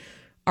Meghan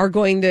are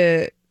going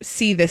to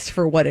see this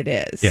for what it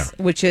is,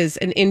 which is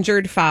an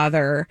injured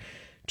father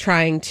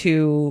trying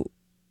to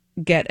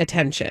get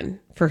attention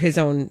for his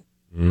own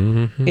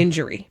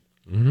injury.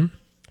 Mm-hmm.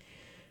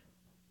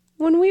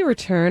 When we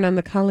return on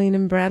the Colleen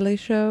and Bradley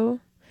Show,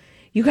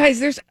 you guys,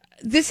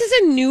 this is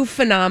a new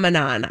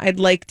phenomenon I'd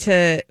like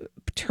to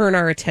turn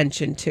our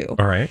attention to.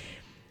 All right.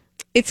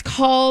 It's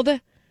called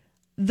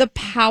the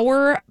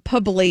power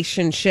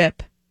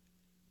publicationship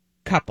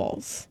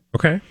couples.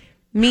 Okay.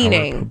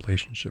 Meaning, power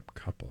publicationship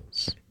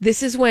couples.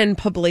 This is when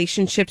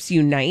publicationships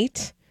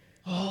unite.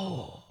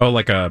 Oh,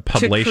 like a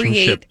publicationship. To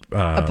create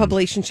a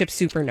publicationship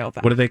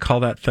supernova. What do they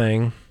call that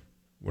thing?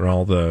 When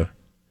all the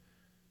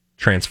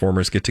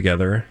Transformers get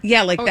together?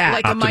 Yeah, like that.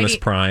 Like Optimus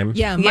Prime.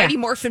 Yeah, Mighty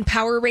Morphin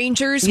Power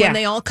Rangers, when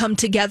they all come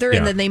together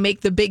and then they make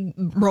the big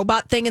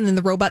robot thing, and then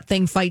the robot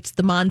thing fights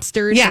the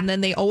monsters, and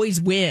then they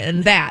always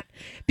win. That.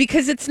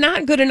 Because it's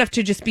not good enough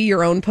to just be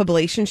your own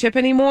publicationship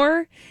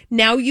anymore.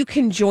 Now you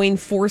can join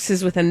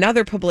forces with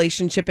another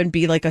publicationship and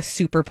be like a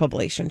super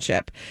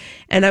publicationship.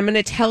 And I'm going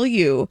to tell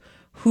you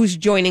who's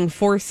joining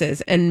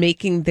forces and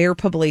making their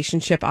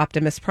publicationship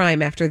Optimus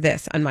Prime after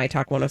this on My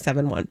Talk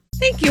 107.1.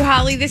 Thank you,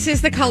 Holly. This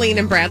is the Colleen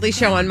and Bradley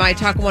Show on My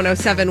Talk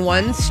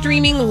 107.1,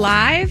 streaming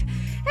live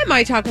at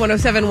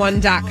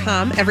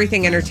MyTalk1071.com.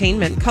 Everything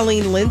Entertainment.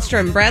 Colleen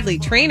Lindstrom, Bradley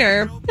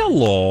Trainer.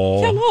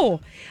 Hello. Hello.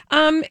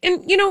 And,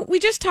 we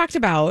just talked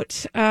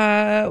about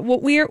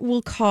what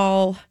we'll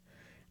call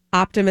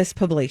Optimus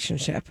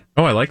publicationship.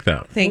 Oh, I like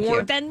that. Thank you.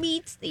 More than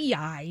meets the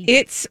eye.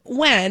 It's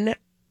when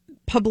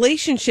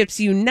publicationships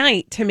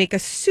unite to make a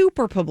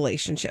super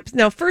publicationship.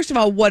 Now, first of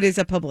all, what is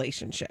a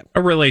publicationship?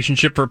 A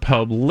relationship for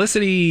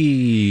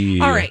publicity.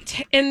 All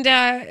right.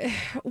 And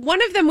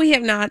one of them we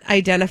have not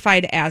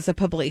identified as a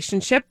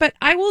publicationship, but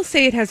I will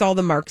say it has all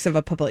the marks of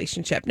a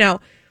publicationship. Now,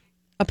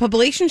 a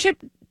publicationship,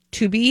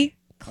 to be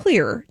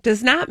clear,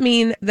 does not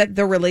mean that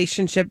the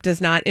relationship does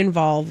not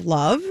involve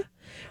love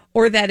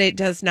or that it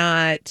does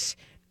not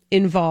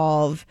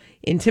involve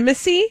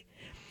intimacy.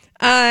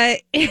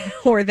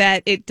 Or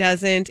that it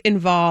doesn't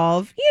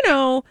involve,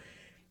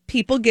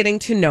 people getting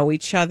to know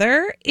each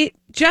other. It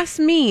just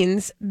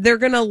means they're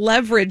going to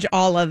leverage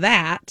all of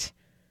that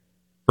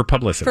for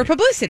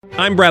publicity.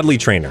 I'm Bradley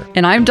Trainer.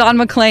 And I'm Don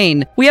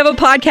McClain. We have a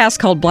podcast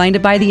called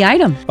Blinded by the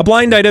Item. A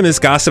blind item is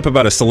gossip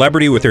about a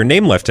celebrity with their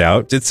name left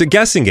out. It's a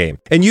guessing game,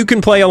 and you can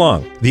play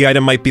along. The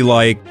item might be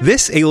like,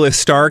 this A-list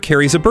star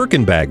carries a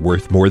Birkin bag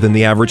worth more than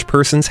the average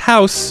person's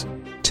house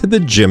to the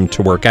gym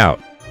to work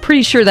out.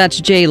 Pretty sure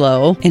that's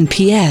J-Lo. And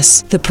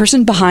P.S. the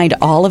person behind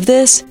all of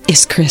this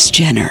is Kris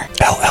Jenner,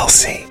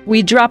 LLC.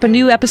 We drop a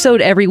new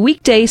episode every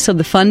weekday so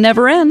the fun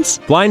never ends.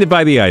 Blinded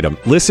by the Item.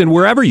 Listen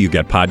wherever you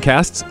get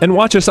podcasts and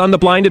watch us on the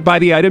Blinded by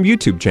the Item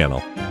YouTube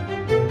channel.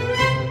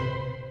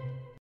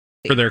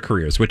 For their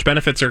careers, which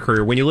benefits their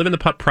career. When you live in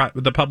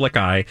the public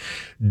eye,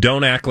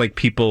 don't act like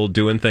people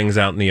doing things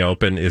out in the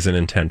open isn't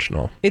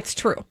intentional. It's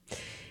true.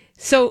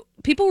 So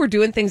people were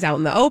doing things out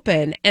in the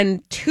open,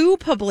 and two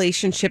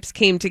publicationships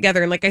came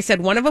together. And like I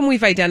said, one of them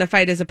we've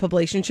identified as a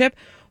publicationship.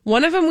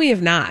 One of them we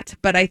have not,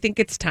 but I think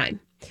it's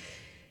time.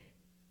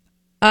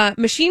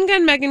 Machine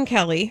Gun Megyn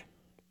Kelly,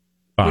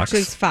 Fox.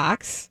 Which is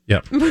Fox.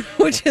 Yep.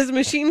 Which is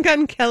Machine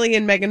Gun Kelly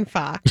and Megan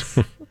Fox.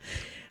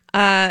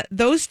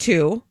 Those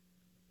two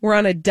were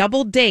on a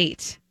double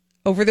date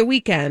over the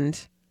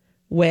weekend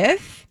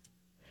with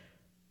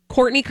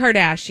Kourtney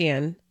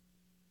Kardashian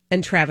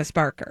and Travis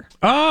Barker.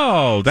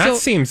 Oh, that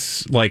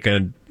seems like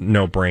a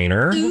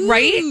no-brainer.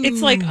 Right?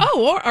 It's like,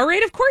 all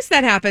right, of course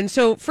that happened.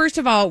 So first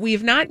of all, we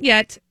have not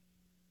yet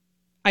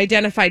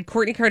identified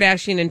Kourtney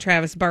Kardashian and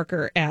Travis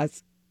Barker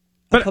as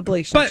a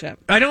publicationship.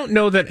 But I don't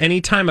know that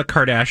any time a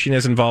Kardashian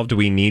is involved, do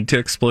we need to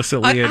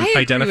explicitly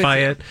identify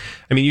it?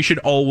 I mean, you should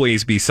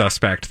always be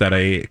suspect that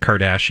a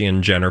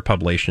Kardashian-Jenner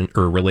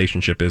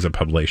relationship is a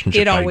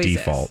publicationship by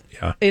default.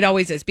 Yeah. It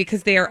always is,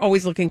 because they are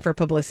always looking for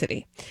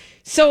publicity.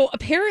 So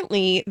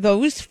apparently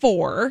those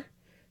four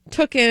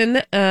took in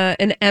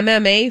an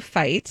MMA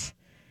fight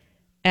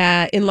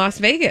in Las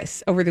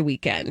Vegas over the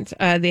weekend.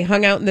 They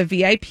hung out in the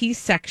VIP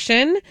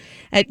section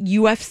at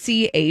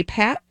UFC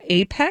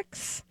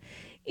Apex.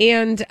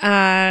 And,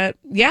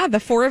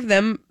 the four of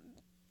them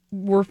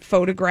were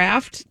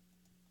photographed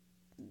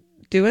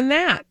doing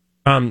that.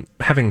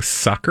 Having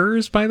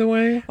suckers, by the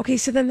way. Okay,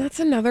 so then that's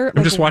another...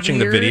 I'm just watching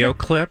the video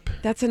clip.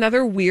 That's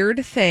another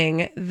weird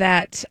thing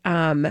that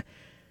those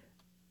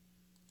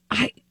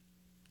might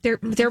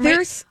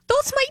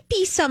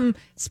be some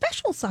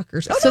special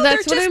suckers. Oh, so no,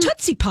 that's they're what just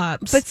Tootsie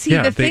Pops. But see,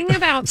 the thing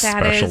about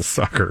that is... Special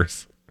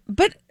suckers.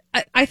 But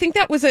I think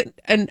that was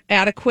an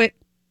adequate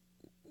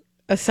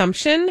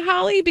assumption,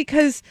 Holly,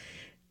 because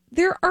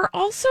there are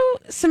also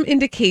some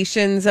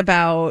indications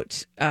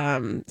about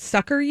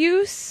sucker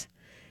use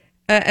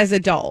as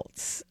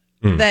adults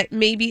that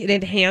maybe it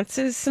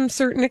enhances some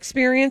certain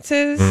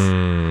experiences.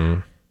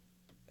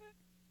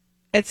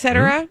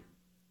 etc.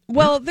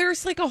 Well,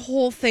 there's like a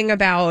whole thing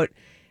about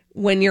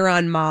when you're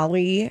on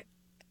Molly,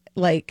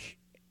 like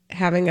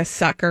having a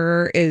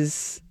sucker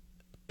is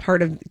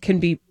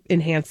can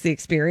enhance the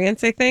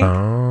experience, I think.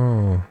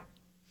 Oh.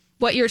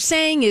 What you're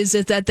saying is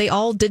that they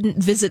all didn't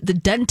visit the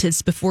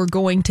dentist before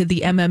going to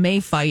the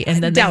MMA fight,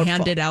 and then they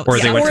handed out, or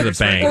they went to the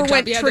bank, or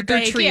went trick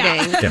or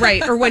treating,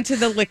 right? Or went to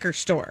the liquor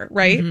store,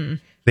 right? Mm-hmm.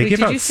 They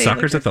give out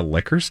suckers at the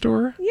liquor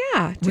store.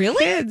 Yeah, to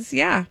really? Kids,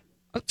 yeah.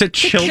 To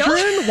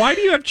children? Why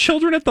do you have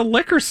children at the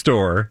liquor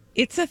store?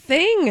 It's a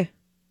thing.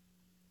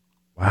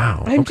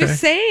 Wow, I'm just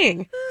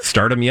saying.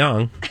 Start them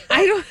young.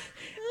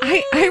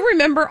 I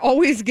remember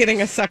always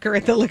getting a sucker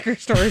at the liquor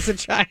store as a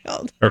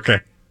child. Okay,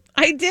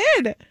 I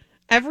did.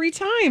 Every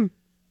time.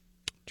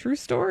 True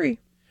story.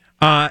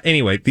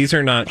 Anyway, these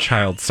are not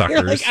child suckers.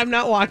 You're like, I'm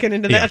not walking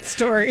into that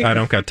story. I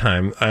don't got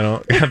time. I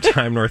don't have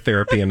time nor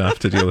therapy enough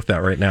to deal with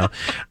that right now.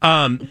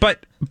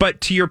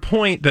 But to your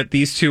point that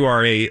these two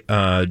are a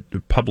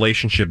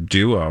publicationship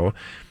duo,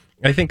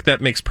 I think that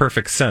makes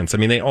perfect sense. I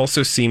mean, they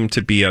also seem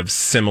to be of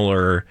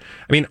similar.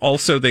 I mean,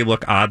 also they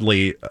look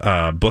oddly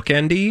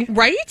bookendy,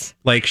 right?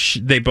 Like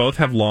they both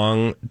have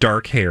long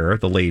dark hair,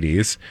 the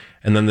ladies,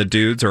 and then the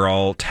dudes are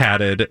all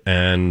tatted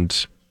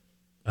and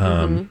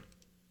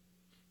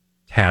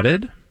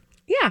tatted.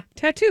 Yeah,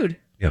 tattooed.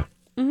 Yeah.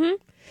 Mm-hmm.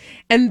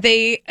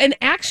 And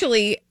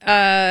actually,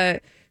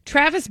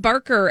 Travis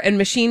Barker and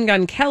Machine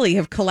Gun Kelly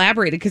have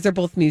collaborated because they're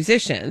both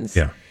musicians.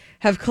 Yeah.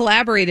 Have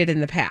collaborated in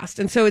the past.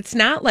 And so it's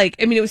not like,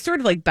 I mean, it was sort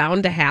of like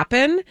bound to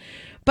happen,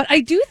 but I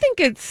do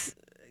think it's,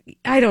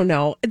 I don't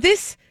know.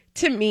 This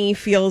to me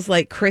feels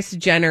like Kris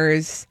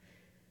Jenner's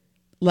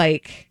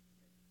like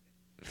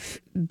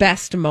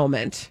best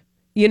moment,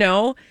 you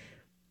know,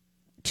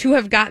 to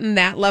have gotten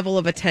that level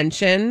of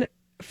attention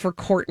for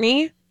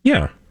Kourtney.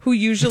 Yeah. Who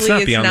usually it's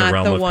not is beyond not the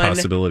realm the of one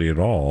possibility at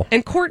all.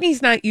 And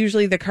Kourtney's not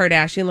usually the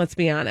Kardashian, let's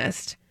be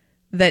honest,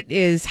 that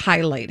is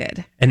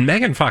highlighted. And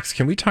Megan Fox,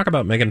 can we talk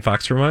about Megan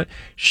Fox for a moment?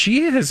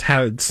 She has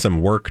had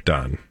some work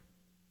done,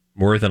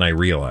 more than I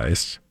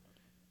realized.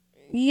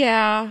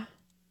 Yeah.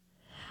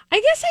 I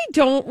guess I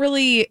don't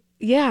really,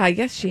 I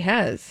guess she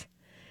has.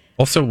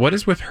 Also, what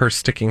is with her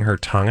sticking her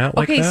tongue out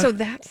like that? Okay, so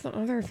that's the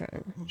other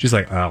thing. She's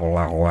like,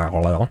 well,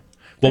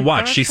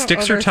 watch. She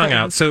sticks her tongue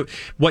out. So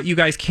what you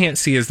guys can't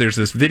see is there's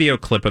this video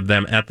clip of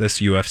them at this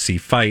UFC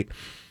fight,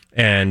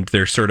 and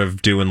they're sort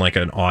of doing like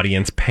an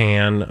audience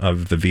pan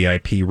of the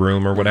VIP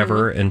room or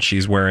whatever, and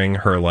she's wearing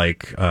her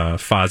like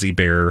Fozzie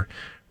Bear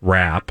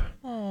wrap.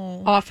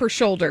 Off her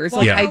shoulders,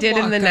 like I did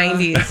in the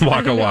 90s.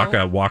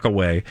 Walk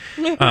away.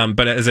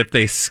 But as if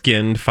they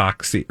skinned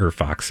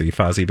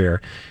Fozzie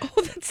Bear.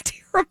 Oh, that's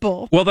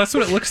terrible. Well, that's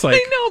what it looks like.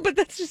 I know, but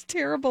that's just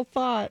terrible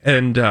thought.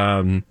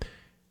 And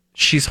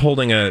she's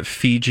holding a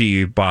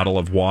Fiji bottle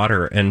of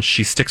water, and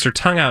she sticks her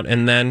tongue out,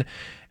 and then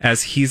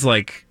as he's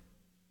like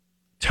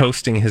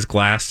toasting his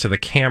glass to the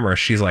camera,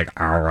 she's like,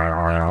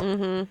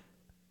 That's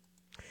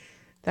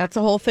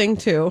a whole thing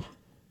too.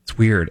 It's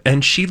weird.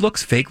 And she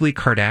looks vaguely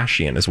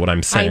Kardashian is what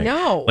I'm saying. I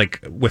know. Like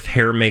with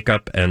hair,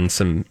 makeup, and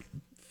some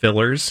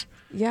fillers.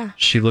 Yeah.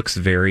 She looks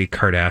very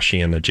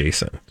Kardashian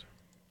adjacent.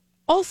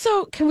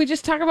 Also, can we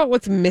just talk about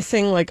what's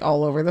missing like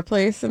all over the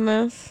place in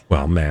this?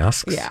 Well,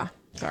 masks. Yeah.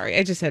 Sorry,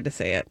 I just had to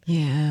say it.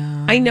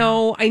 Yeah. I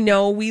know.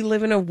 We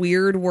live in a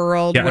weird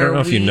world. Yeah, I don't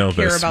know if you know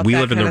this. We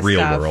live in the real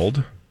stuff.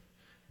 world.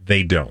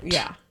 They don't.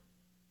 Yeah.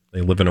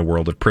 They live in a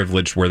world of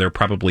privilege where they're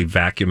probably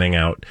vacuuming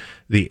out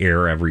the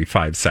air every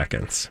 5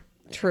 seconds.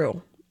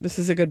 True. This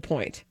is a good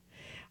point.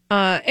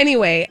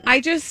 Anyway, I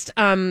just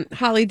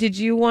Holly, did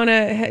you want to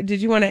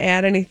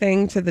add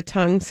anything to the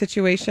tongue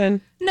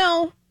situation?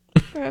 No.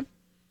 Okay.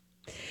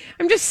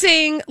 I'm just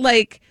saying,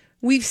 like,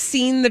 we've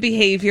seen the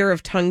behavior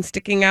of tongue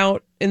sticking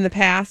out in the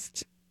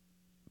past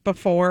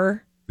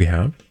before. We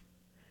have.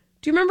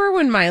 Do you remember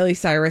when Miley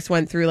Cyrus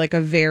went through like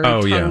a very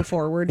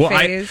tongue-forward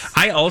phase?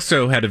 I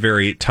also had a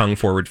very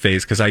tongue-forward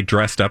phase because I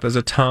dressed up as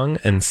a tongue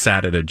and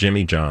sat at a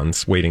Jimmy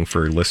John's waiting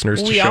for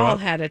listeners to show up. We all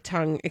had a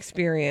tongue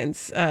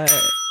experience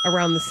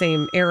around the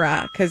same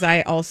era because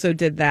I also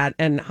did that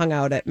and hung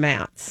out at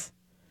Matt's.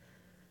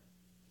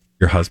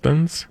 Your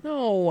husband's?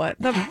 No,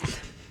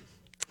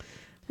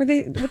 were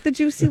they with the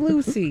Juicy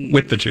Lucy?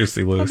 With the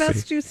Juicy Lucy. The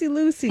best Juicy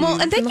Lucy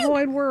and then in the whole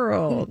wide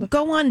world.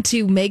 Go on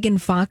to Megan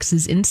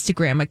Fox's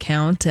Instagram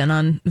account, and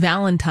on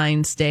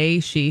Valentine's Day,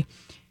 she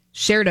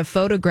shared a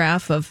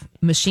photograph of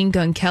Machine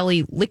Gun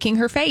Kelly licking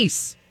her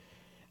face.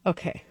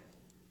 Okay.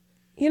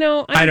 You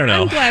know, I don't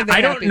know. I'm glad they're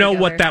I don't happy know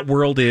together. what that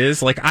world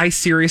is. Like, I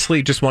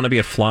seriously just want to be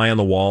a fly on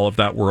the wall of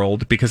that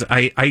world because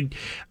I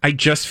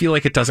just feel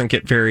like it doesn't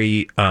get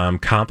very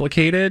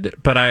complicated.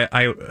 But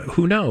I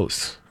who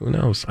knows? Who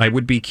knows? I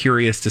would be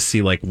curious to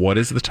see like what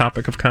is the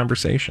topic of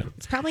conversation.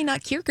 It's probably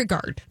not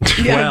Kierkegaard.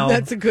 Yeah, well,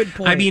 that's a good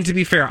point. I mean, to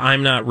be fair,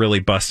 I'm not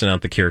really busting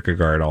out the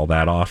Kierkegaard all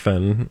that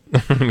often.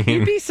 I mean,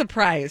 You'd be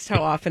surprised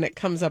how often it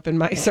comes up in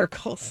my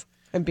circles.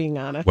 I'm being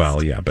honest.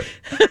 well, yeah, but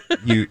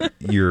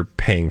you're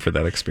paying for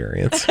that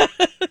experience.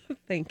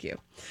 Thank you.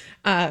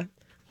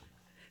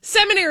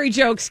 Seminary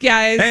jokes,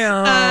 guys.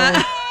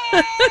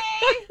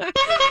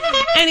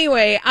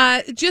 Anyway,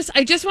 I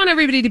just want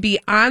everybody to be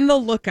on the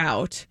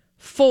lookout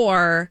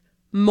for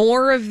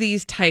more of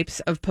these types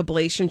of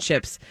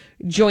publicationships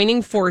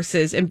joining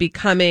forces and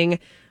becoming,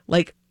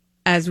 like,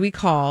 as we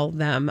call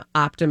them,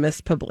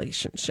 Optimist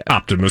Publicationship.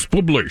 Optimist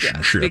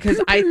Publicationship. Yes,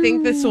 because I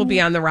think this will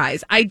be on the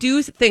rise. I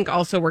do think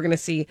also we're going to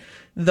see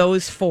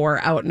those four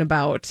out and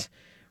about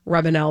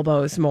rubbing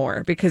elbows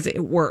more because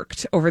it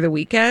worked over the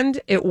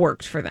weekend. It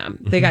worked for them.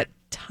 Mm-hmm. They got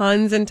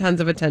tons and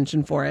tons of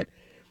attention for it.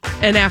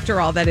 And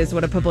after all, that is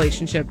what a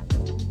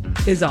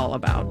publicationship is all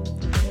about.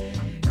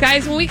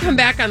 Guys, when we come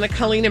back on the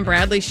Colleen and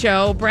Bradley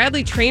show,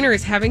 Bradley Traynor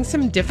is having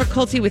some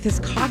difficulty with his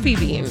coffee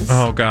beans.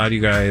 Oh, God,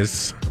 you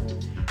guys.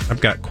 I've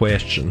got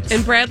questions.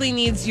 And Bradley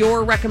needs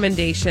your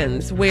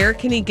recommendations. Where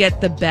can he get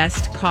the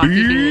best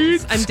coffee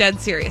beans? I'm dead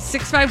serious.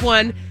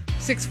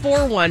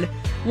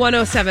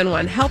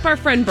 651-641-1071. Help our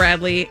friend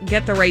Bradley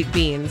get the right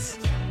beans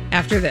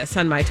after this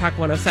on My Talk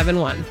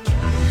 1071.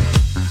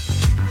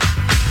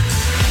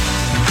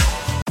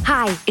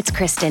 Hi, it's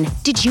Kristen.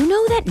 Did you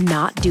know that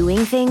not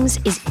doing things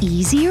is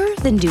easier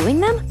than doing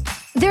them?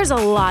 There's a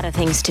lot of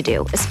things to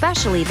do,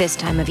 especially this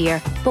time of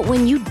year. But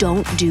when you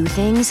don't do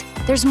things,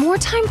 there's more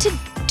time to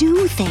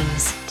do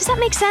things. Does that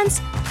make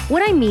sense?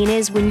 What I mean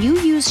is when you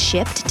use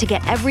Shipt to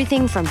get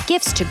everything from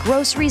gifts to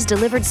groceries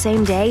delivered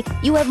same day,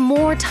 you have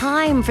more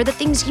time for the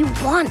things you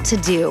want to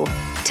do.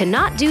 To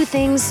not do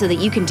things so that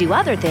you can do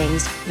other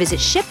things, visit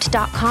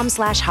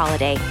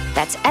shipt.com/holiday.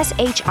 That's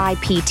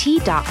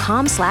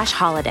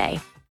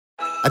SHIPT.com/holiday.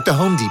 At the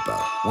Home Depot,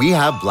 we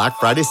have Black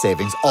Friday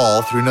savings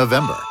all through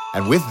November.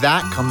 And with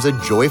that comes a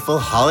joyful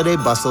holiday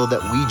bustle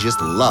that we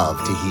just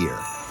love to hear.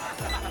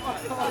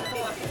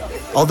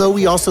 Although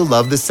we also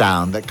love the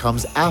sound that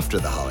comes after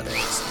the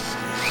holidays.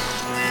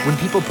 When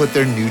people put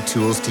their new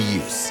tools to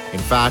use. In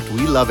fact,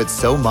 we love it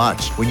so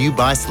much. When you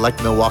buy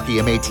select Milwaukee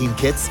M18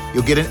 kits,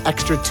 you'll get an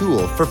extra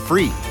tool for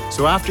free.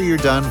 So after you're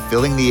done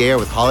filling the air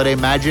with holiday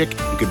magic,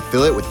 you can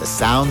fill it with the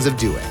sounds of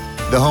doing.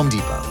 The Home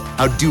Depot.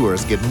 How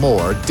doers get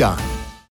more done.